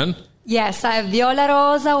children. Yes, I have Viola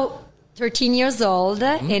Rosa, 13 years old,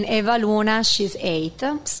 and Eva Luna, she's 8.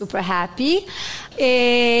 Super happy.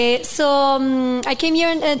 So I came here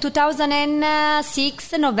in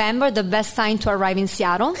 2006, November, the best time to arrive in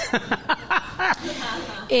Seattle.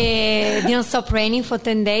 Didn't stop raining for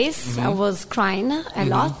 10 days. I was crying a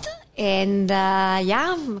lot. And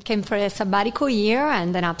came for a sabbatical year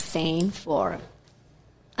and then up staying for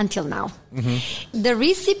until now.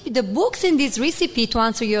 The books in this recipe, to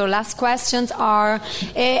answer your last questions, are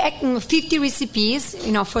 50 recipes,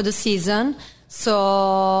 for the season.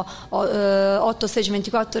 So, 8, 6,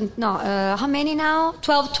 24, how many now?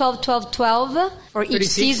 12 for each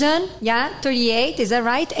 36. season. Yeah, 38, is that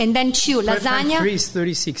right? And then 2, lasagna. 3 is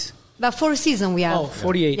 36. But 4 seasons we have. Oh,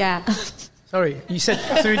 48. Yeah. Sorry, you said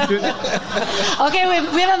 32. Okay,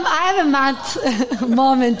 I have a math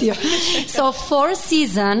moment here. So 4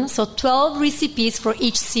 seasons, so 12 recipes for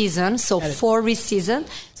each season, so 4 seasons,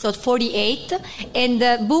 so 48. And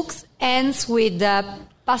the book ends with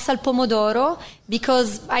pasta al pomodoro,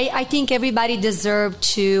 because I think everybody deserves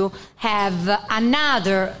to have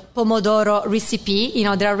another pomodoro recipe.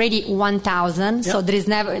 There are already 1,000, so there is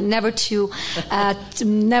never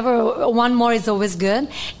one more is always good.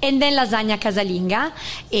 And then lasagna casalinga,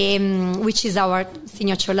 which is our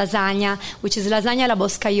signature lasagna, which is lasagna alla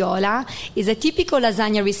boscaiola. Is a typical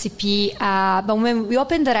lasagna recipe, but when we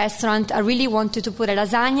opened the restaurant, I really wanted to put a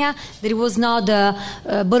lasagna that was not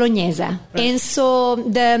bolognese. Right. And so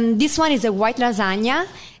this one is a white lasagna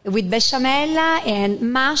with bechamel and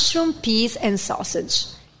mushroom, peas, and sausage.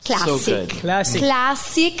 Classic. So good.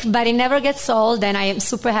 Classic, but it never gets old, and I am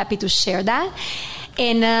super happy to share that.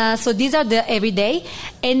 And so these are the everyday.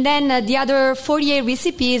 And then the other 48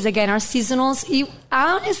 recipes, again, are seasonals.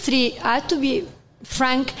 Honestly, I have to be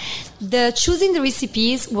frank, choosing the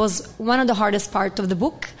recipes was one of the hardest part of the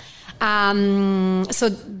book. So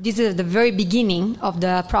this is the very beginning of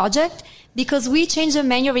the project, because we change the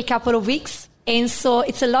menu every couple of weeks. And so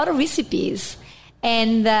it's a lot of recipes.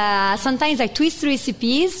 And sometimes I twist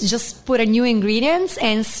recipes, just put a new ingredients.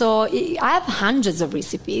 And so I have hundreds of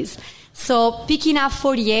recipes. So picking up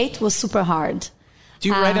 48 was super hard. Do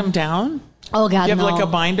you write them down? Oh, God, Do you have no. like a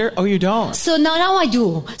binder? Oh, you don't? So now I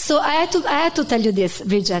do. So I had to tell you this,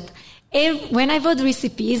 Bridget. When I wrote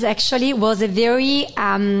recipes, actually, was a very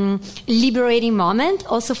liberating moment,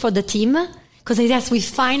 also for the team. Because yes, we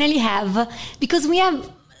finally have, because we have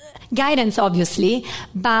guidance, obviously,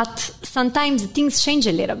 but sometimes things change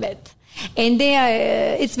a little bit. And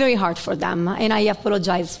it's very hard for them. And I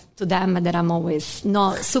apologize to them that I'm always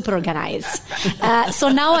not super organized. So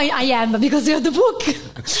now I am, because we have the book.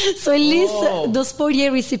 So at least those 48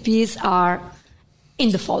 recipes are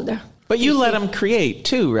in the folder. But you let them create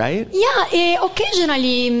too, right? Yeah,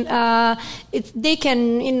 occasionally they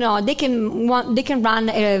can run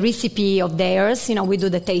a recipe of theirs. We do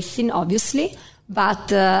the tasting, obviously,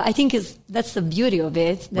 But I think that's the beauty of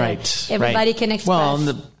it. That Right. everybody right. can express. Well,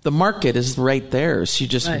 and the market is right there. So you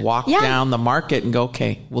just Right. walk Yeah. down the market and go,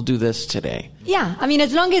 okay, we'll do this today. Yeah, I mean,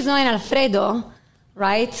 as long as it's not an Alfredo,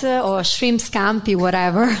 right, or shrimp scampi,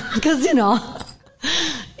 whatever, because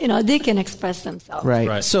they can express themselves.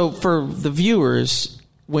 Right. So for the viewers,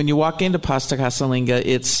 when you walk into Pasta Casalinga,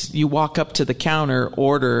 it's you walk up to the counter,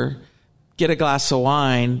 order, get a glass of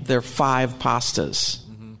wine. There are 5 pastas.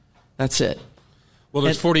 That's it. Well,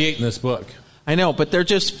 there's 48 in this book. I know, but they're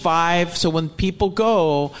just 5. So when people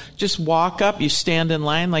go, just walk up. You stand in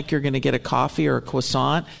line like you're going to get a coffee or a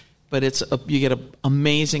croissant, but you get an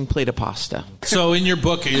amazing plate of pasta. So in your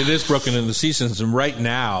book, it is broken into seasons, and right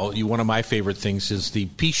now, one of my favorite things is the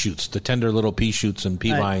pea shoots, the tender little pea shoots and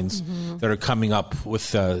pea vines that are coming up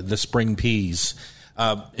with the spring peas.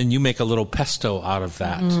 And you make a little pesto out of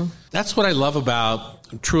that. That's what I love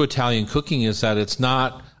about true Italian cooking, is that it's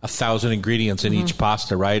not 1,000 ingredients in each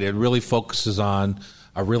pasta, right? It really focuses on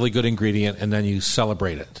a really good ingredient, and then you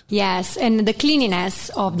celebrate it. Yes, and the cleanliness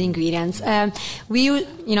of the ingredients. In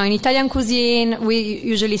Italian cuisine, we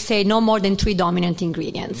usually say no more than 3 dominant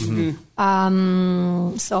ingredients.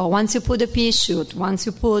 So once you put the pea shoot, once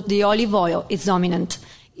you put the olive oil, it's dominant.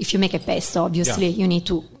 If you make a pesto, obviously, you need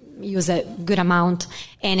to use a good amount.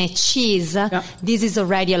 And a cheese, this is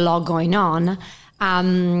already a lot going on.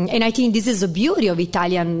 And I think this is the beauty of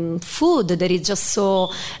Italian food, that it's just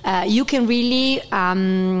so you can really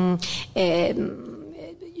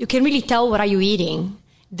tell what are you eating.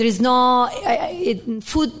 There is no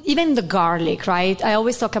food, even the garlic, right? I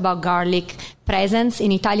always talk about garlic presence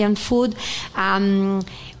in Italian food.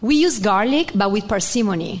 We use garlic, but with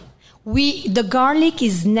parsimony. The garlic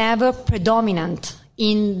is never predominant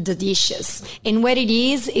in the dishes, and where it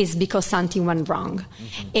is because something went wrong.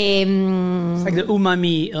 It's like the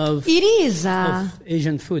umami of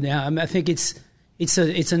Asian food. Yeah, I mean, I think it's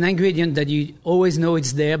an ingredient that you always know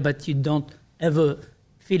it's there, but you don't ever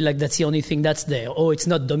feel like that's the only thing that's there, or it's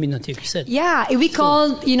not dominant, like you said. Yeah, we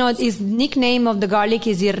call, his nickname of the garlic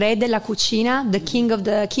is Il Re della Cucina, the king of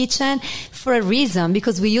the kitchen, for a reason,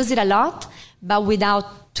 because we use it a lot, but without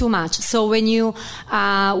too much. So when you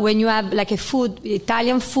have like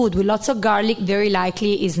Italian food with lots of garlic, very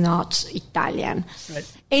likely is not Italian. Right.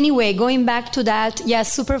 Anyway, going back to that,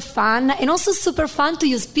 super fun, and also super fun to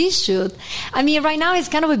use pea shoot. I mean, right now it's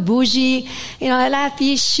kind of a bougie, I like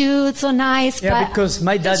pea shoot, so nice. Yeah, but because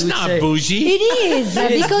my dad would say... It's not bougie. It is,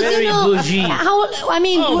 It is because very bougie.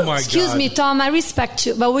 excuse me, Tom, I respect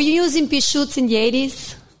you, but were you using pea shoots in the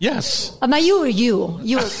 80s? Yes. But you were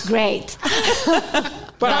great.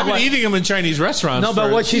 But I've been eating them in Chinese restaurants. No,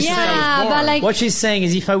 but what she's saying, what she's saying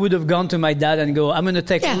is, if I would have gone to my dad and go, I'm going to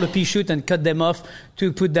take all the pea shoot and cut them off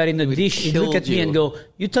to put that in a dish, he'd look at me and go,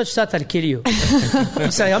 you touch that, I'll kill you.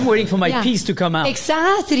 I'm saying, I'm waiting for my peas to come out.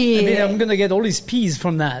 Exactly. I mean, I'm going to get all these peas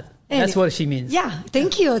from that. That's what she means. Yeah,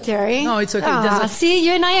 thank you, Terry. No, it's okay. See,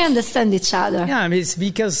 you and I understand each other. Yeah, I mean, it's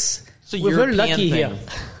because It's a we're very European lucky thing. here.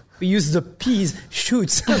 We use the peas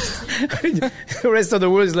shoots. The rest of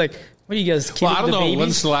the world is like, what are you guys killing Well, I don't the know. babies?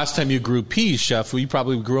 When's the last time you grew peas, Chef? We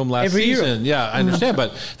probably grew them last Every year. season. Yeah, I understand.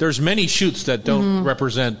 But there's many shoots that don't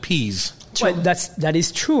represent peas. Well, that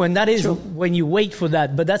is true, and that is when you wait for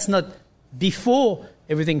that. But that's not before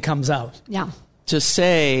everything comes out. Yeah. To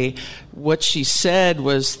say what she said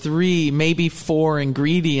was 3, maybe 4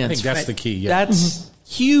 ingredients. I think that's the key. Yeah. That's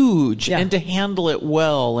huge. Yeah. And to handle it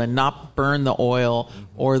well and not burn the oil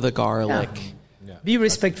or the garlic. Yeah. Be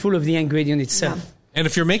respectful of the ingredient itself. Yeah. And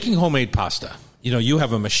if you're making homemade pasta, you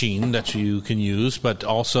have a machine that you can use, but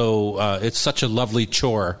also it's such a lovely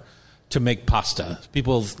chore to make pasta.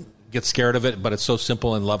 People get scared of it, but it's so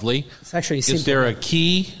simple and lovely. It's actually simple. Is there a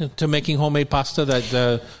key to making homemade pasta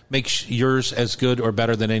that makes yours as good or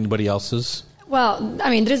better than anybody else's? Well, I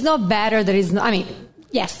mean, there is no better.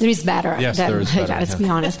 Yes, there is better. Yes, there is better. Let's be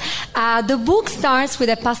honest. The book starts with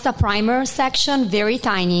a pasta primer section, very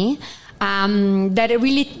tiny, that it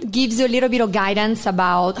really gives you a little bit of guidance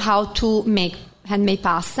about how to make handmade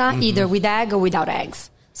pasta, either with egg or without eggs.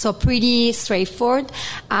 So pretty straightforward.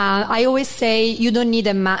 I always say you don't need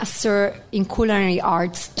a master in culinary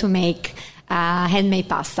arts to make handmade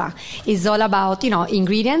pasta. It's all about,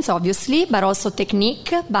 ingredients, obviously, but also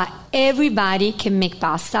technique. But everybody can make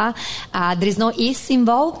pasta. There is no yeast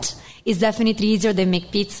involved. It's definitely easier than make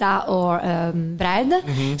pizza or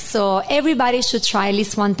bread. So everybody should try at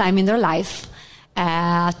least one time in their life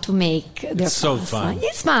to make their pasta. So fun.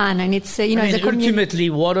 It's fun, and it's it's a community. Ultimately,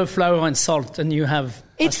 water, flour, and salt, and you have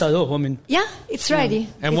It's pasta dough. I mean, yeah, it's ready.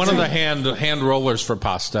 And It's one of the ready. hand rollers for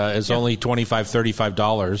pasta is only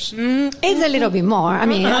 $25-$35. It's a little bit more. I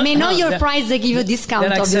mean, not your they're- price. They give you discount. they're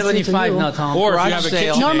like obviously, to 75 you. now, Tom. Or if Garage you have a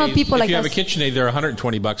sale. KitchenAid, Normal people if like you have a us. KitchenAid, they're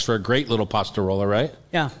 $120 for a great little pasta roller, right?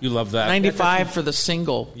 Yeah. You love that. 95 for the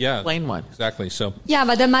single Yeah, plain one. Exactly. So Yeah,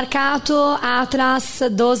 but the Marcato, Atlas,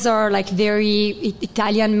 those are like very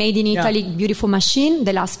Italian, made in Italy, beautiful machine.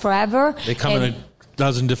 They last forever. they come in a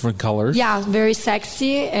dozen different colors. Yeah, very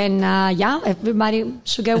sexy, and everybody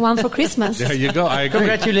should get one for Christmas. There you go. I agree.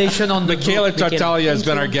 Congratulations on the Michela book, Michela. Tartaglia has Thank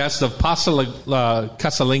been you. our guest of Pasta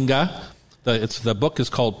Casalinga. The book is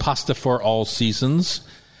called Pasta for All Seasons.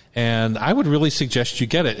 And I would really suggest you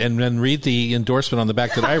get it and then read the endorsement on the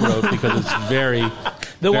back that I wrote because it's very,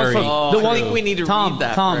 The one very from Oh, the I one. think we need to Tom, read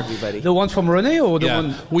that Tom, for everybody. The one from Rene or the yeah.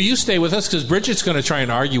 one? Will you stay with us? Because Bridget's going to try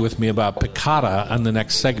and argue with me about piccata on the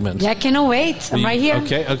next segment. Yeah, I cannot wait. I'm right here.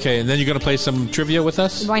 Okay. And then you're going to play some trivia with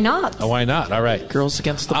us? Why not? Oh, why not? All right. Girls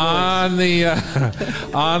against the boys.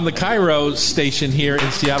 On the Cairo station here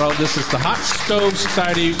in Seattle, this is the Hot Stove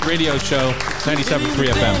Society radio show, 97.3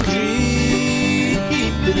 FM.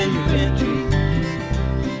 Keep it in your pantry.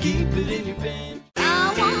 Keep it in your pantry.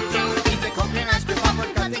 I want some pizza, coconut ice cream,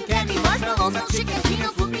 popcorn, cotton candy, marshmallows, and chicken,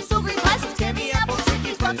 peanuts, whoopie, silvery pies, candy, apples,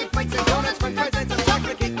 turkeys, frosted flakes, and donuts, french fries, and some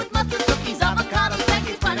chocolate cake with mustard, cookies, avocados,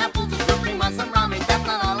 pancakes, pineapples, and supreme on some ramen. That's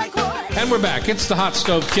not all I could. And we're back. It's the Hot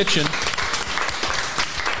Stove Kitchen.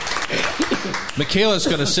 Michela's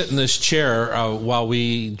going to sit in this chair while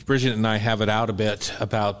Bridget and I have it out a bit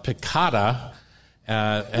about piccata.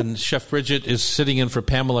 And Chef Bridget is sitting in for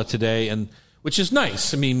Pamela today, and which is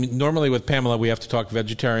nice. I mean, normally with Pamela, we have to talk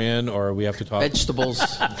vegetarian or we have to talk Vegetables.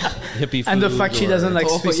 hippie food. And the fact she doesn't like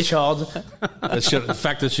Oh, Swiss yeah. chard. The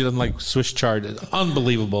fact that she doesn't like Swiss chard is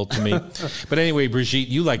unbelievable to me. But anyway, Brigitte,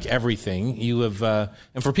 you like everything. You have,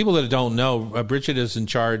 and for people that don't know, Bridget is in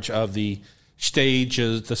charge of the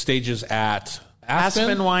stages at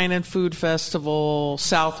Aspen Wine and Food Festival,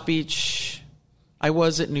 South Beach. I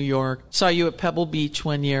was at New York. Saw you at Pebble Beach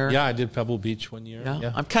one year. Yeah, I did Pebble Beach one year.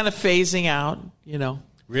 Yeah. I'm kind of phasing out,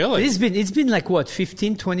 Really? It's been like what,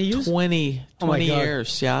 15, 20 years? 20 Oh my God.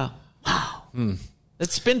 years, yeah. Wow.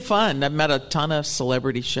 It's been fun. I've met a ton of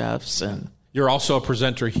celebrity chefs. And You're also a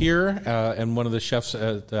presenter here and one of the chefs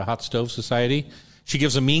at the Hot Stove Society. She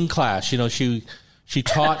gives a mean class. She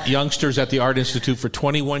taught youngsters at the Art Institute for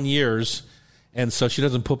 21 years, and so she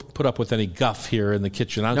doesn't put up with any guff here in the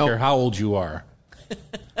kitchen. I don't Nope. care how old you are.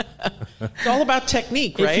 it's all about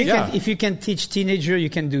technique, If right? you, Yeah. if you can teach teenager, you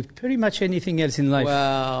can do pretty much anything else in life.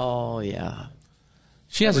 Well, yeah.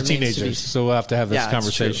 She has a Remains to teenager, be- so we'll have to have this Yeah, it's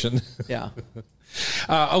conversation. Yeah.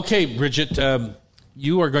 Okay, Bridget,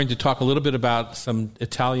 you are going to talk a little bit about some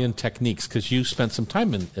Italian techniques because you spent some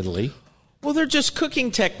time in Italy. Well, they're just cooking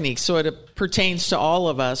techniques, so it pertains to all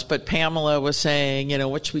of us. But Pamela was saying,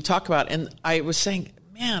 what should we talk about? And I was saying,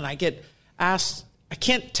 man, I get asked, I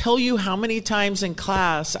can't tell you how many times in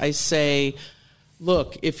class I say,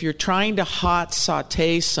 look, if you're trying to hot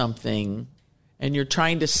saute something and you're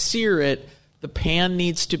trying to sear it, the pan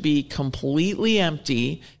needs to be completely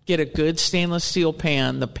empty. Get a good stainless steel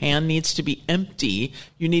pan. The pan needs to be empty.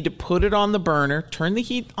 You need to put it on the burner, turn the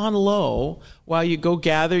heat on low while you go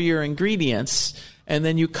gather your ingredients, and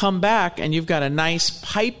then you come back and you've got a nice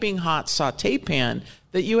piping hot saute pan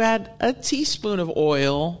that you add a teaspoon of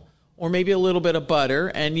oil or maybe a little bit of butter,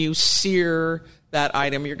 and you sear that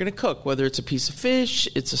item you're going to cook, whether it's a piece of fish,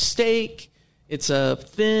 it's a steak, it's a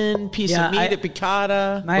thin piece of meat, a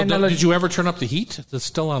piccata. Did you ever turn up the heat? It's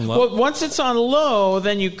still on low. Well, once it's on low,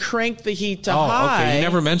 then you crank the heat to high. Okay. You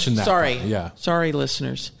never mentioned that. Sorry. part. Yeah. Sorry,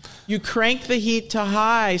 listeners. You crank the heat to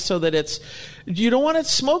high so that you don't want it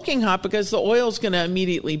smoking hot because the oil's going to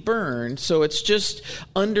immediately burn. So it's just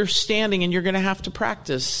understanding, and you're going to have to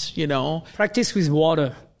practice, Practice with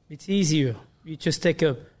water. It's easier. You just take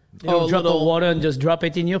a little drop of water and just drop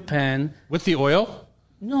it in your pan. With the oil?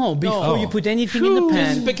 No, before you put anything in the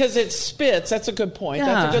pan. Because it spits. That's a good point.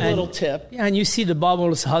 That's a good little tip. Yeah, and you see the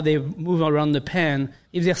bubbles, how they move around the pan.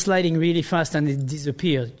 If they're sliding really fast and it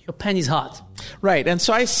disappears, your pan is hot. Right. And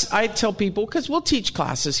so I tell people, because we'll teach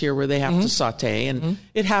classes here where they have to saute. And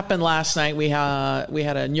it happened last night. We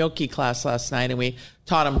had a gnocchi class last night, and we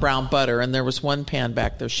taught them brown butter. And there was one pan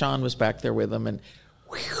back there. Sean was back there with them. And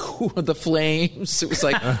whew, the flames. It was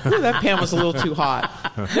like, ooh, that pan was a little too hot.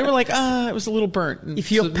 They were like, it was a little burnt.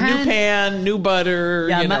 If your So pan, new pan, new butter.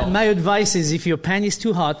 Yeah, my advice is if your pan is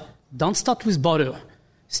too hot, don't start with butter.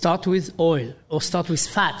 Start with oil or start with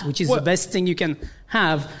fat, which is the best thing you can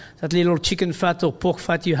have. That little chicken fat or pork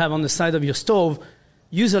fat you have on the side of your stove.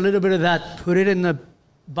 Use a little bit of that, put it in the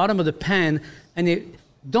bottom of the pan, and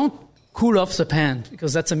don't cool off the pan,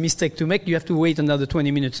 because that's a mistake to make. You have to wait another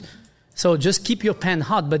 20 minutes. So just keep your pan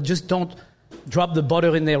hot, but just don't drop the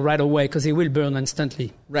butter in there right away, because it will burn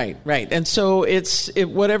instantly. Right. And so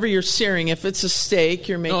whatever you're searing, if it's a steak,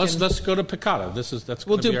 you're making... No, let's go to piccata. That's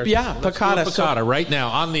We'll gonna do- be our, yeah, let's piccata. do piccata right now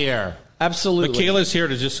on the air. Absolutely. Michela's here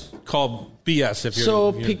to just call BS if you're...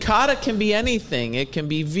 So piccata can be anything. It can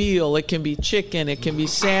be veal, it can be chicken, it can be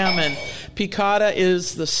salmon. Piccata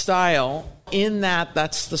is the style. In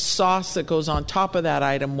that's the sauce that goes on top of that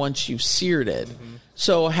item once you've seared it.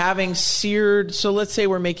 So having seared, so let's say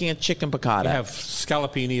we're making a chicken piccata. You have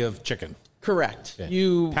scallopini of chicken. Correct. Okay.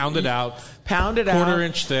 You pound it out. Pound it out.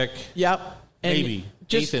 Quarter-inch thick. Yep. And maybe.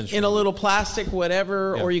 Just eighth-inch. in a little plastic,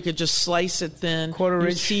 whatever, Yeah. or you could just slice it thin. Quarter You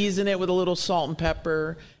inch. season it with a little salt and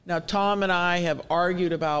pepper. Now, Tom and I have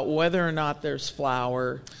argued about whether or not there's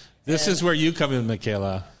flour. This is where you come in,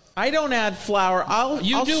 Michela. I don't add flour. I'll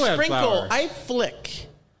do add sprinkle. flour. I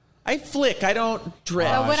flick. I don't drip.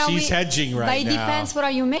 She's hedging right but it now. depends what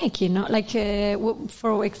are you making, no? Like So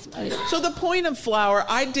the point of flour,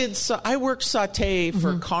 I worked sauté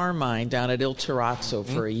for Carmine down at Il Terrazzo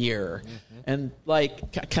for a year. And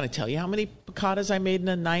can I tell you how many piccatas I made in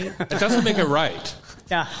a night? It doesn't make it right.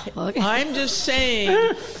 Yeah. Okay. I'm just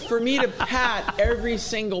saying, for me to pat every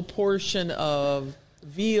single portion of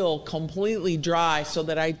veal completely dry so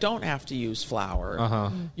that I don't have to use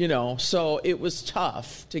flour, so it was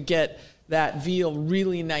tough to get that veal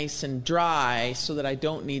really nice and dry so that I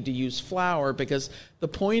don't need to use flour, because the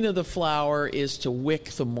point of the flour is to wick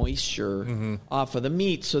the moisture off of the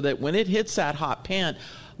meat so that when it hits that hot pan,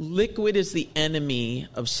 liquid is the enemy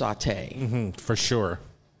of sauté. For sure.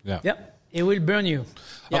 Yeah. Yep. It will burn you.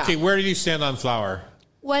 Yeah. Okay, where do you stand on flour?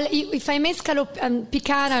 Well, if I make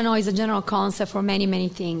piccata, is a general concept for many, many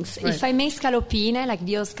things. Right. If I make scallopine, like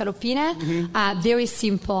veal scallopine, very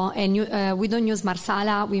simple, and we don't use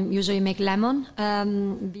marsala. We usually make lemon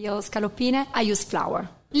veal scallopine. I use flour,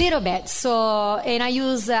 little bit. So, and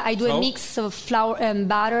I do a mix of flour and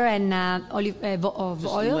butter and of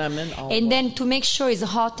oil, lemon, and then to make sure it's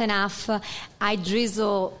hot enough, I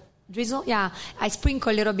drizzle. I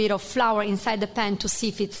sprinkle a little bit of flour inside the pan to see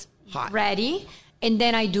if it's hot, ready. And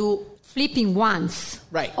then I do flipping once.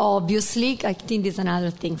 Right. Obviously, I think there's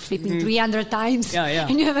another thing, flipping 300 times. Yeah.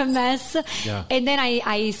 And you have a mess. Yeah. And then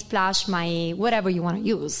I splash my, whatever you want to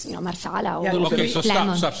use, marsala or Okay, so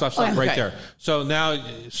lemon. stop Okay. right there. So now,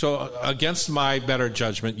 against my better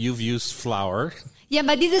judgment, you've used flour. Yeah,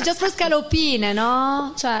 but this is just for scallopine,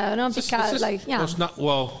 no? Cioè, no, because, Well, it's not,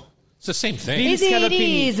 it's the same thing. It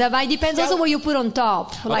is, but it depends also what you put on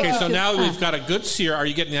top. Okay, so now we've got a good sear. Are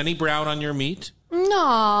you getting any brown on your meat? No.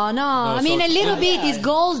 I mean, a little bit is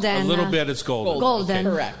golden. A little bit is golden. Golden.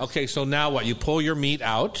 Okay. Correct. Okay, so now what? You pull your meat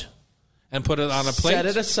out and put it on a plate? Set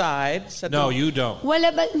it aside. No, you don't.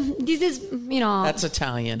 Well, but this is, That's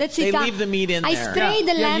Italian. They Italian. leave the meat in I there. spray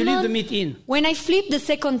the lemon. You leave the meat in. When I flip the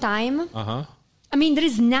second time, I mean, there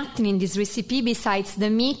is nothing in this recipe besides the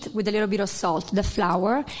meat with a little bit of salt, the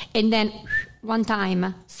flour, and then one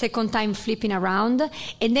time, second time flipping around,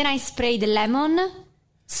 and then I spray the lemon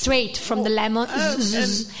straight from the lemon,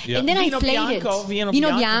 and then I played Vino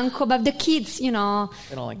Bianco, but the kids, they don't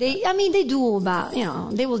like that. They do, but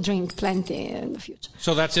they will drink plenty in the future.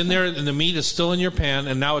 So that's in there, and the meat is still in your pan,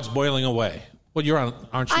 and now it's boiling away. Well,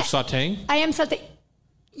 aren't you sautéing? I am sautéing.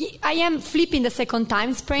 I am flipping the second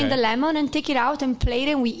time, spraying the lemon, and take it out and plate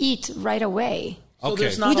it, and we eat right away. So Okay.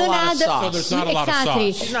 there's not We a don't lot add of sauce. So there's not a lot of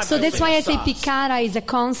exactly. sauce. So that's why I say sauce. piccata is a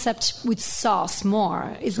concept with sauce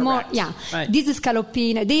more. It's more, Right. This is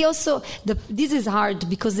scallopine. They also this is hard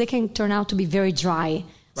because they can turn out to be very dry.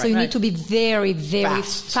 So you Right. need to be very, very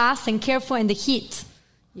fast and careful in the heat.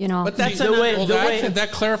 But that's The way-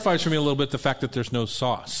 That clarifies for me a little bit the fact that there's no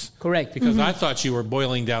sauce. Correct. Because I thought you were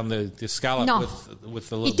boiling down the scallop No.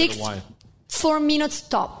 with a little It bit takes of wine. 4 minutes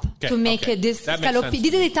top to make this That makes scallopine. sense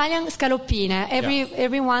This to is me. Italian scallopine.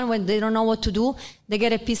 Everyone, when they don't know what to do, they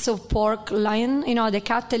get a piece of pork loin, they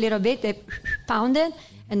cut a little bit, they pound it,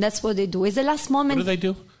 and that's what they do. It's the last moment. What do they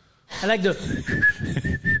do? I like the...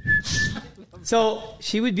 So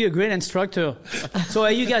she would be a great instructor. So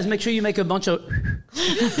you guys make sure you make a bunch of...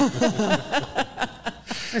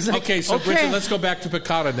 Okay, so Bridget, let's go back to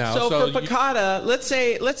piccata now. So for piccata, let's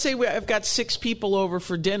say I've got 6 people over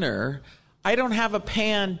for dinner. I don't have a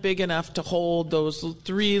pan big enough to hold those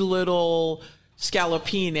 3 little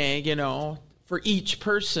scallopine, for each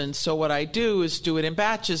person. So what I do is do it in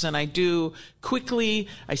batches, and I do quickly.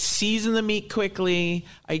 I season the meat quickly.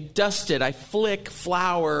 I dust it. I flick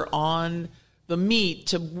flour on the meat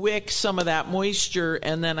to wick some of that moisture,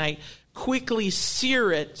 and then I quickly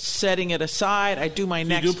sear it, setting it aside. I do my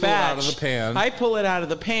next do pull it batch. out of the pan. I pull it out of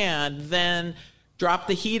the pan, then drop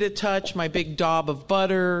the heat a touch, my big daub of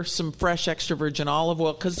butter, some fresh extra virgin olive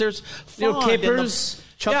oil, because there's fond capers,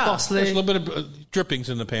 chopped parsley. There's a little bit of drippings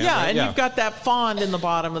in the pan. Yeah, right? and you've got that fond in the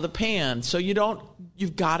bottom of the pan. So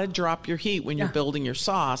you've got to drop your heat when you're building your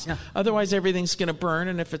sauce. Yeah. Otherwise, everything's going to burn,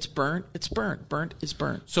 and if it's burnt, it's burnt. Burnt is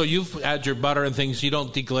burnt. So you've added your butter and things. You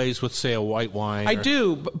don't deglaze with, say, a white wine. I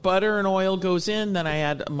do. Butter and oil goes in. Then I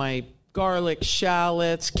add my garlic,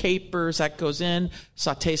 shallots, capers. That goes in.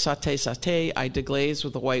 Saute, saute, saute. I deglaze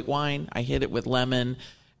with the white wine. I hit it with lemon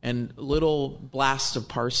and a little blast of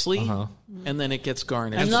parsley. And then it gets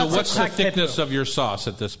garnished. And so what's the thickness of your sauce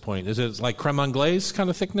at this point? Is it like creme anglaise kind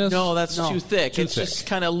of thickness? No, that's too thick. Too it's thick. just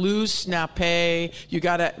kind of loose, nappe.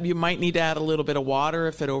 You might need to add a little bit of water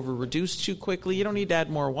if it over-reduced too quickly. You don't need to add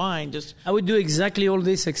more wine. Just I would do exactly all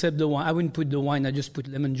this except the wine. I wouldn't put the wine. I just put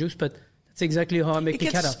lemon juice, but that's exactly how I make it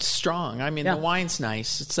piccata. gets strong. I mean, the wine's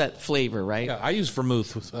nice. It's that flavor, right? Yeah, I use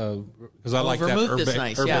vermouth because I like vermouth that is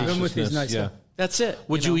nice, yeah. Vermouth is nice, yeah. That's it.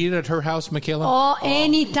 Would you eat at her house, Michela? Oh,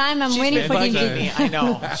 anytime. I'm She's waiting been for the bugging me. invitation. I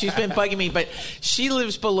know. She's been bugging me, but she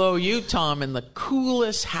lives below you, Tom, in the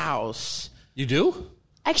coolest house. You do?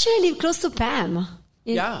 Actually, I live close to Pam.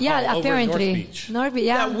 Yeah. Oh, over apparently. North Beach. North Beach,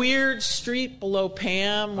 yeah. That weird street below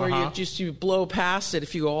Pam where you blow past it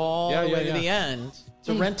if you go all the way to the end. It's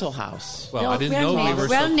a rental house. Well, I didn't know we were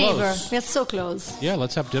We're so neighbor. close. We're so close. Yeah,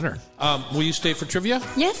 let's have dinner. Will you stay for trivia?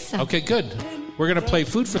 Yes. Okay, good. We're going to play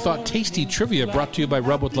Food for Thought Tasty Trivia brought to you by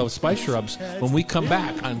Rub with Love Spice Rubs. When we come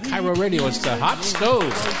back on Cairo Radio, it's the Hot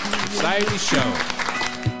Stove Society Show.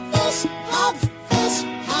 Fish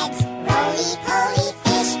heads, roly-poly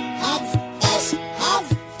fish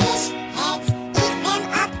heads, eat them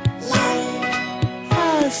up young.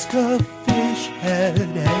 Ask a fish head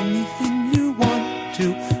anything you want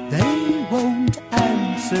to. They won't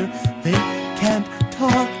answer, they can't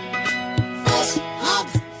talk. Roly-poly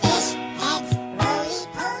fish.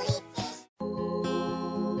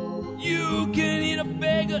 You can eat a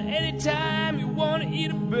bagel anytime you want to eat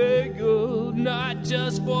a bagel, not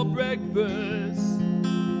just for breakfast.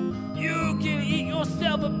 You can eat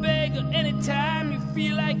yourself a bagel anytime you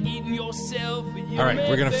feel like eating yourself. All right,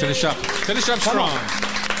 we're going to finish up strong.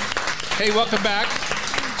 Hey, welcome back.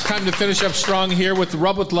 It's time to finish up strong here with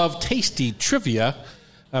Rub with Love Tasty Trivia.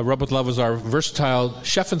 Rub with Love is our versatile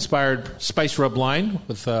chef-inspired spice rub line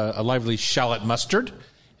with a lively shallot mustard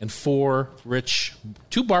and 4 rich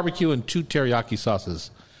 2 barbecue and 2 teriyaki sauces.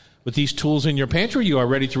 With these tools in your pantry, you are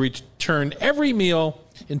ready to turn every meal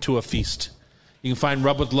into a feast. You can find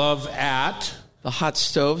Rub with Love at The Hot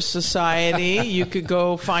Stove Society. You could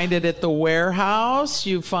go find it at the warehouse.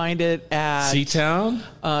 You find it at Seatown,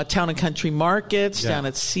 Town and Country Markets, down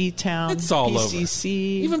at Seatown. It's all PCC.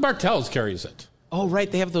 Even Bartell's carries it. Oh,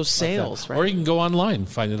 right. They have those sales, right? Or you can go online,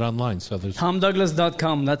 find it online. So there's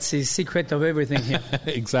TomDouglas.com. That's the secret of everything here.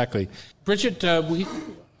 Exactly. Bridget,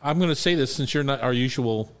 I'm going to say this since you're not our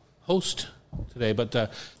usual host today, but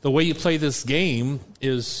the way you play this game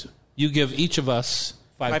is you give each of us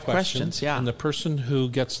 5 questions, yeah. and the person who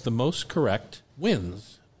gets the most correct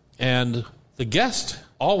wins. And the guest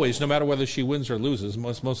always, no matter whether she wins or loses,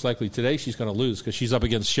 most likely today she's going to lose because she's up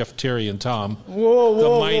against Chef Terry and Tom. Whoa,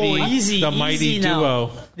 the mighty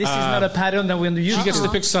duo. This is not a pattern that we're going to use. She gets to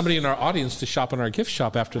pick somebody in our audience to shop in our gift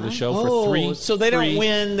shop after the show for 3. So they don't free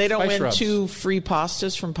win. They don't spice win rubs. 2 free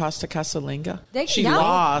pastas from Pasta Casalinga. She no.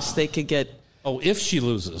 lost. They could get if she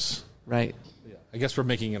loses. right. I guess we're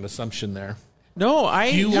making an assumption there. No,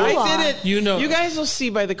 I did it. You know. You guys will see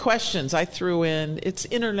by the questions I threw in. It's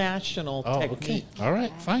international technique. Okay. All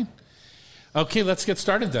right, fine. Okay, let's get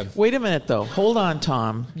started then. Wait a minute, though. Hold on,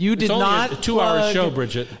 Tom. You did only not a 2-hour show,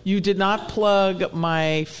 Bridget. You did not plug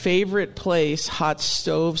my favorite place, Hot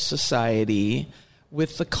Stove Society,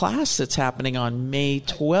 with the class that's happening on May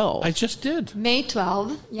 12th. I just did. May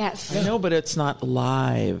 12, yes. I know, but it's not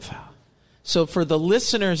live. So for the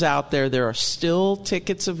listeners out there, there are still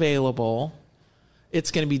tickets available.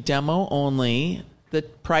 It's going to be demo only. The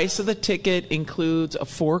price of the ticket includes a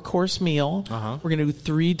 4-course meal. We're going to do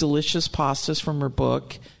 3 delicious pastas from her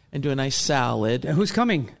book and do a nice salad. And who's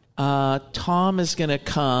coming? Tom is going to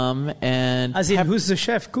come and... As in, who's the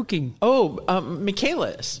chef cooking?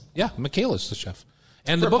 Michela is. Yeah, Michela's the chef.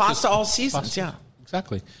 And For the book pasta is all seasons, pasta. yeah.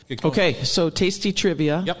 Exactly. Okay, so tasty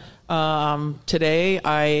trivia. Yep. Today,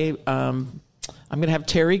 I'm going to have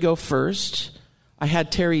Terry go first. I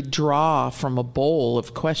had Terry draw from a bowl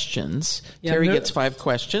of questions. Yeah, Terry gets 5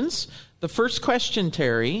 questions. The first question,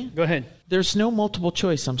 Terry. Go ahead. There's no multiple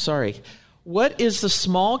choice. I'm sorry. What is the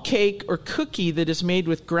small cake or cookie that is made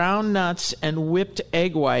with ground nuts and whipped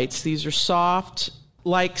egg whites? These are soft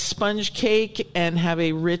like sponge cake and have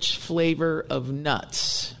a rich flavor of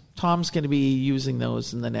nuts. Tom's going to be using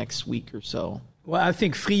those in the next week or so. Well, I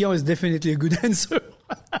think friand is definitely a good answer.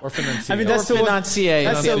 Or financier. I mean, that's the one. Financier,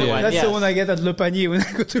 That's, the other one, that's yes. the one I get at Le Panier when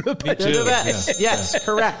I go to Le Panier. They're the best. Yes,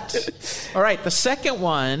 correct. All right, the second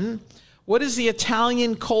one. What is the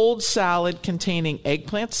Italian cold salad containing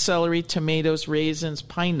eggplants, celery, tomatoes, raisins,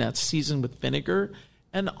 pine nuts, seasoned with vinegar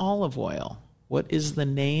and olive oil? What is the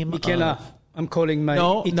name Michela, of... I'm calling my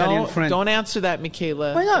No, Italian friend. don't answer that,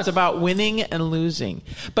 Michela. Why not? It's about winning and losing.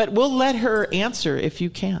 But we'll let her answer if you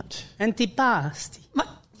can't. Antipasti.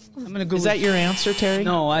 I'm gonna go. Is that your answer, Terry?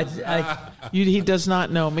 No, He does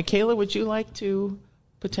not know. Michela, would you like to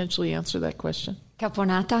potentially answer that question?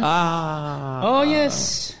 Caponata. Oh,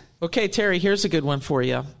 yes. Okay, Terry, here's a good one for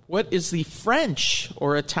you. What is the French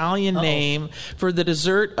or Italian name for the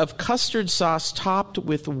dessert of custard sauce topped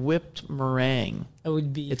with whipped meringue? That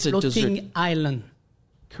would be It's a floating dessert. island.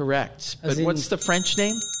 Correct. As But in- what's the French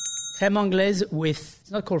name? Crème anglaise with, it's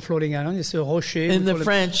not called floating island, it's a rocher. In We the call it-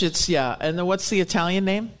 French, it's, yeah. And then what's the Italian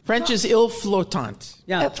name? French is il flottant.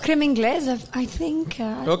 Yeah. Crème anglaise, I think.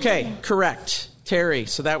 Okay, correct. Terry,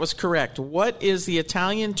 so that was correct. What is the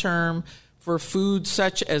Italian term for food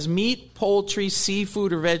such as meat, poultry,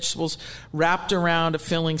 seafood, or vegetables wrapped around a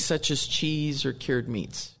filling such as cheese or cured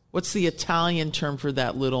meats? What's the Italian term for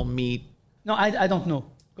that little meat? No, I don't know.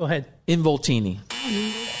 Go ahead. Involtini.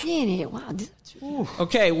 Wow.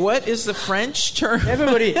 Okay, what is the French term?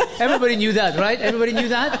 Everybody knew that, right? Everybody knew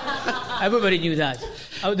that? Everybody knew that.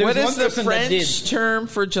 There What was is one the person that did. French term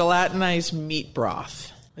for gelatinized meat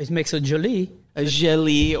broth? It makes a jelly. A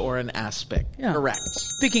jelly or an aspic. Yeah. Correct.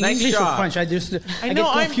 Speaking Nice English job. or French, I I know,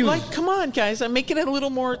 get I'm confused. like, come on, guys, I'm making it a little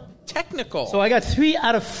more technical. So I got 3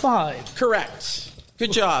 out of 5. Correct.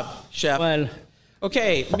 Good job, Chef. Well,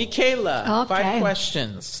 Okay, Michela, Okay. 5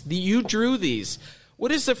 questions. You drew these.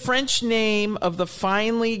 What is the French name of the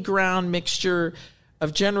finely ground mixture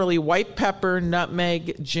of generally white pepper,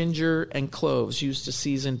 nutmeg, ginger, and cloves used to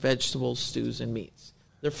season vegetables, stews, and meats?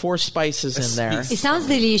 There are 4 spices in there. It sounds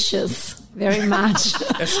delicious, very much.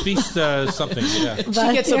 Espiste something, yeah. she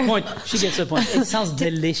gets a point. She gets a point. It sounds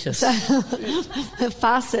delicious.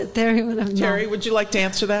 Pass it, Terry would have known. Terry, would you like to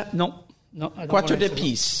answer that? No, I don't Quattro want de to.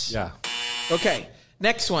 piece. Yeah. Okay,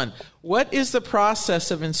 next one. What is the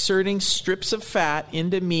process of inserting strips of fat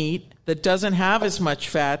into meat that doesn't have as much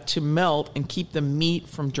fat to melt and keep the meat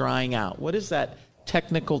from drying out? What is that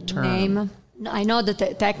technical term? Name. No, I know the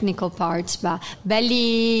technical parts, but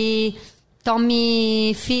belly,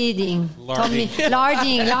 tummy feeding. Larding.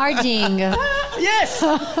 Larding. Yes!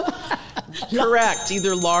 Correct.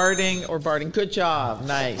 Either larding or barding. Good job.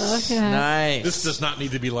 Nice. Okay. Nice. This does not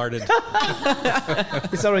need to be larded.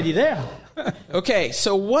 It's already there. Okay,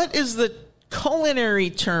 so what is the culinary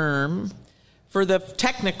term for the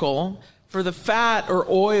technical for the fat or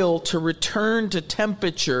oil to return to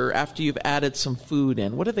temperature after you've added some food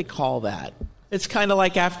in? What do they call that? It's kind of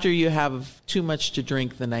like after you have too much to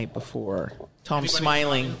drink the night before. Tom's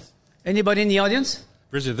smiling. Anybody in the audience?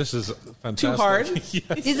 Bridget, this is fantastic. Too hard? Yes.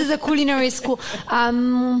 This is a culinary school.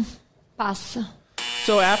 Pass.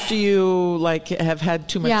 So after you have had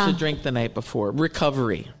too much Yeah. to drink the night before,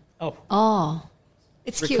 recovery. Oh.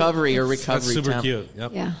 It's cute. Recovery or It's- recovery That's super temp. cute.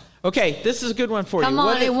 Yep. Yeah. Okay, this is a good one for Come you.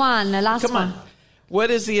 on, one. Last Come one. on.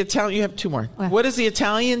 What is the Italian? You have 2 more. What? What is the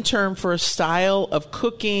Italian term for a style of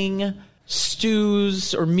cooking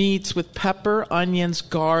stews or meats with pepper, onions,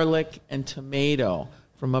 garlic, and tomato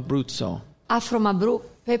from Abruzzo? From Abruzzo.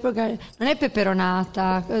 Pepper garlic. Non è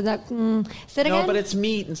peperonata. Say it No, again? but it's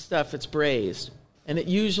meat and stuff. It's braised, and it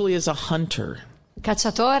usually is a hunter.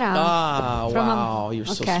 Cacciatora. Ah, From wow, you're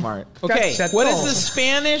so okay. smart. Okay, Cacciatore. what is the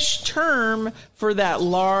Spanish term for that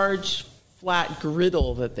large flat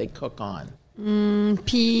griddle that they cook on?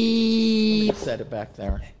 Set it back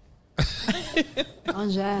there.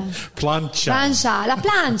 Plancha. Plancha. La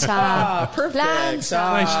plancha. Perfect. Plancha.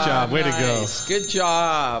 Nice job. Way to go. Nice. Good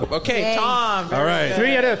job. Okay, Yay. Tom. All right.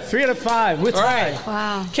 3 out of 5. We're All right.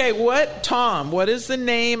 Wow. Okay, Tom, what is the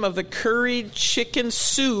name of the curried chicken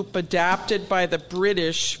soup adapted by the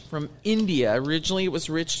British from India? Originally, it was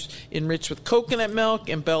enriched with coconut milk,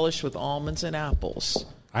 embellished with almonds and apples.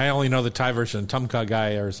 I only know the Thai version, Tum Kha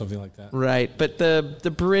Gai or something like that. Right, but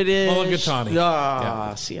the British... Mulligatawny.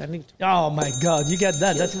 Yeah. See, I need... Oh, my God. You got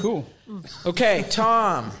that. That's cool. Okay,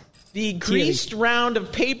 Tom. The greased round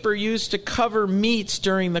of paper used to cover meats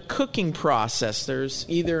during the cooking process. There's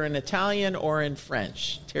either in Italian or in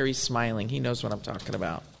French. Terry's smiling. He knows what I'm talking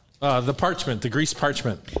about. The parchment, the greased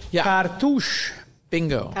parchment. Yeah. Cartouche.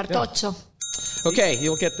 Bingo. Cartoccio. Okay,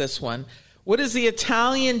 you'll get this one. What is the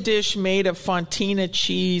Italian dish made of fontina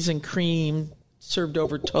cheese and cream served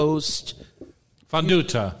over toast?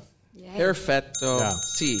 Fonduta. Perfetto. Yeah.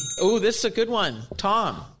 Si. Oh, this is a good one.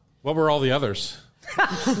 Tom. What were all the others?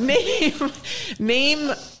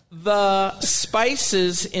 Name the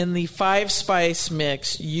spices in the 5-spice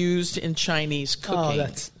mix used in Chinese cooking.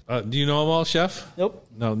 Do you know them all, Chef? Nope.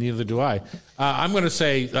 No, neither do I. I'm going to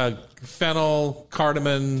say fennel,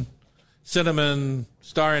 cardamom, cinnamon,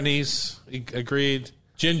 star anise. Agreed.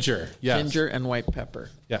 Ginger. Yes. Ginger and white pepper.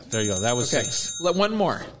 Yeah, there you go. That was 6. One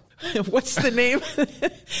more. What's the name?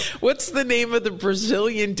 What's the name of the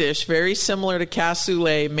Brazilian dish very similar to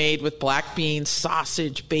cassoulet, made with black beans,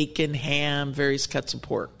 sausage, bacon, ham, various cuts of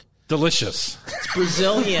pork? Delicious. It's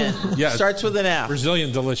Brazilian. Yeah. Starts with an F.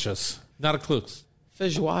 Brazilian delicious. Not a clue.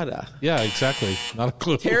 Feijoada. Yeah, exactly. Not a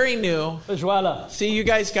clue. Terry knew. Feijoada. See, you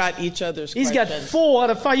guys got each other's He's questions. got 4 out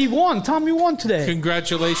of 5. You won. Tom, you won today.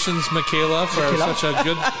 Congratulations, Michela, for such a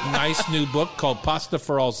good, nice new book called Pasta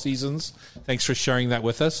for All Seasons. Thanks for sharing that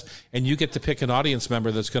with us. And you get to pick an audience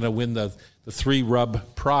member that's going to win the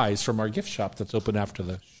 3-rub prize from our gift shop that's open after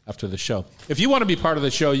the show. If you want to be part of the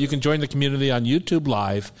show, you can join the community on YouTube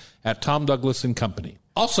Live at Tom Douglas and Company.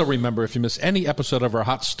 Also, remember, if you miss any episode of our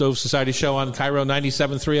Hot Stove Society show on Cairo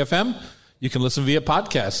 97.3 FM, you can listen via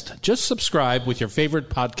podcast. Just subscribe with your favorite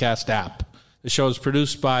podcast app. The show is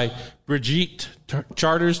produced by Brigitte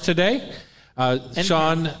Charters today.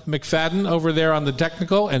 Sean McFadden over there on the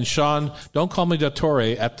technical, and Sean, don't call me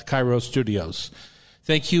Dottore, at the Cairo studios.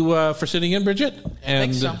 Thank you for sitting in, Bridget.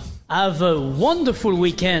 And Thanks, so. Have a wonderful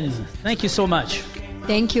weekend. Thank you so much.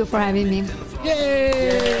 Thank you for having me.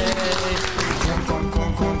 Yay!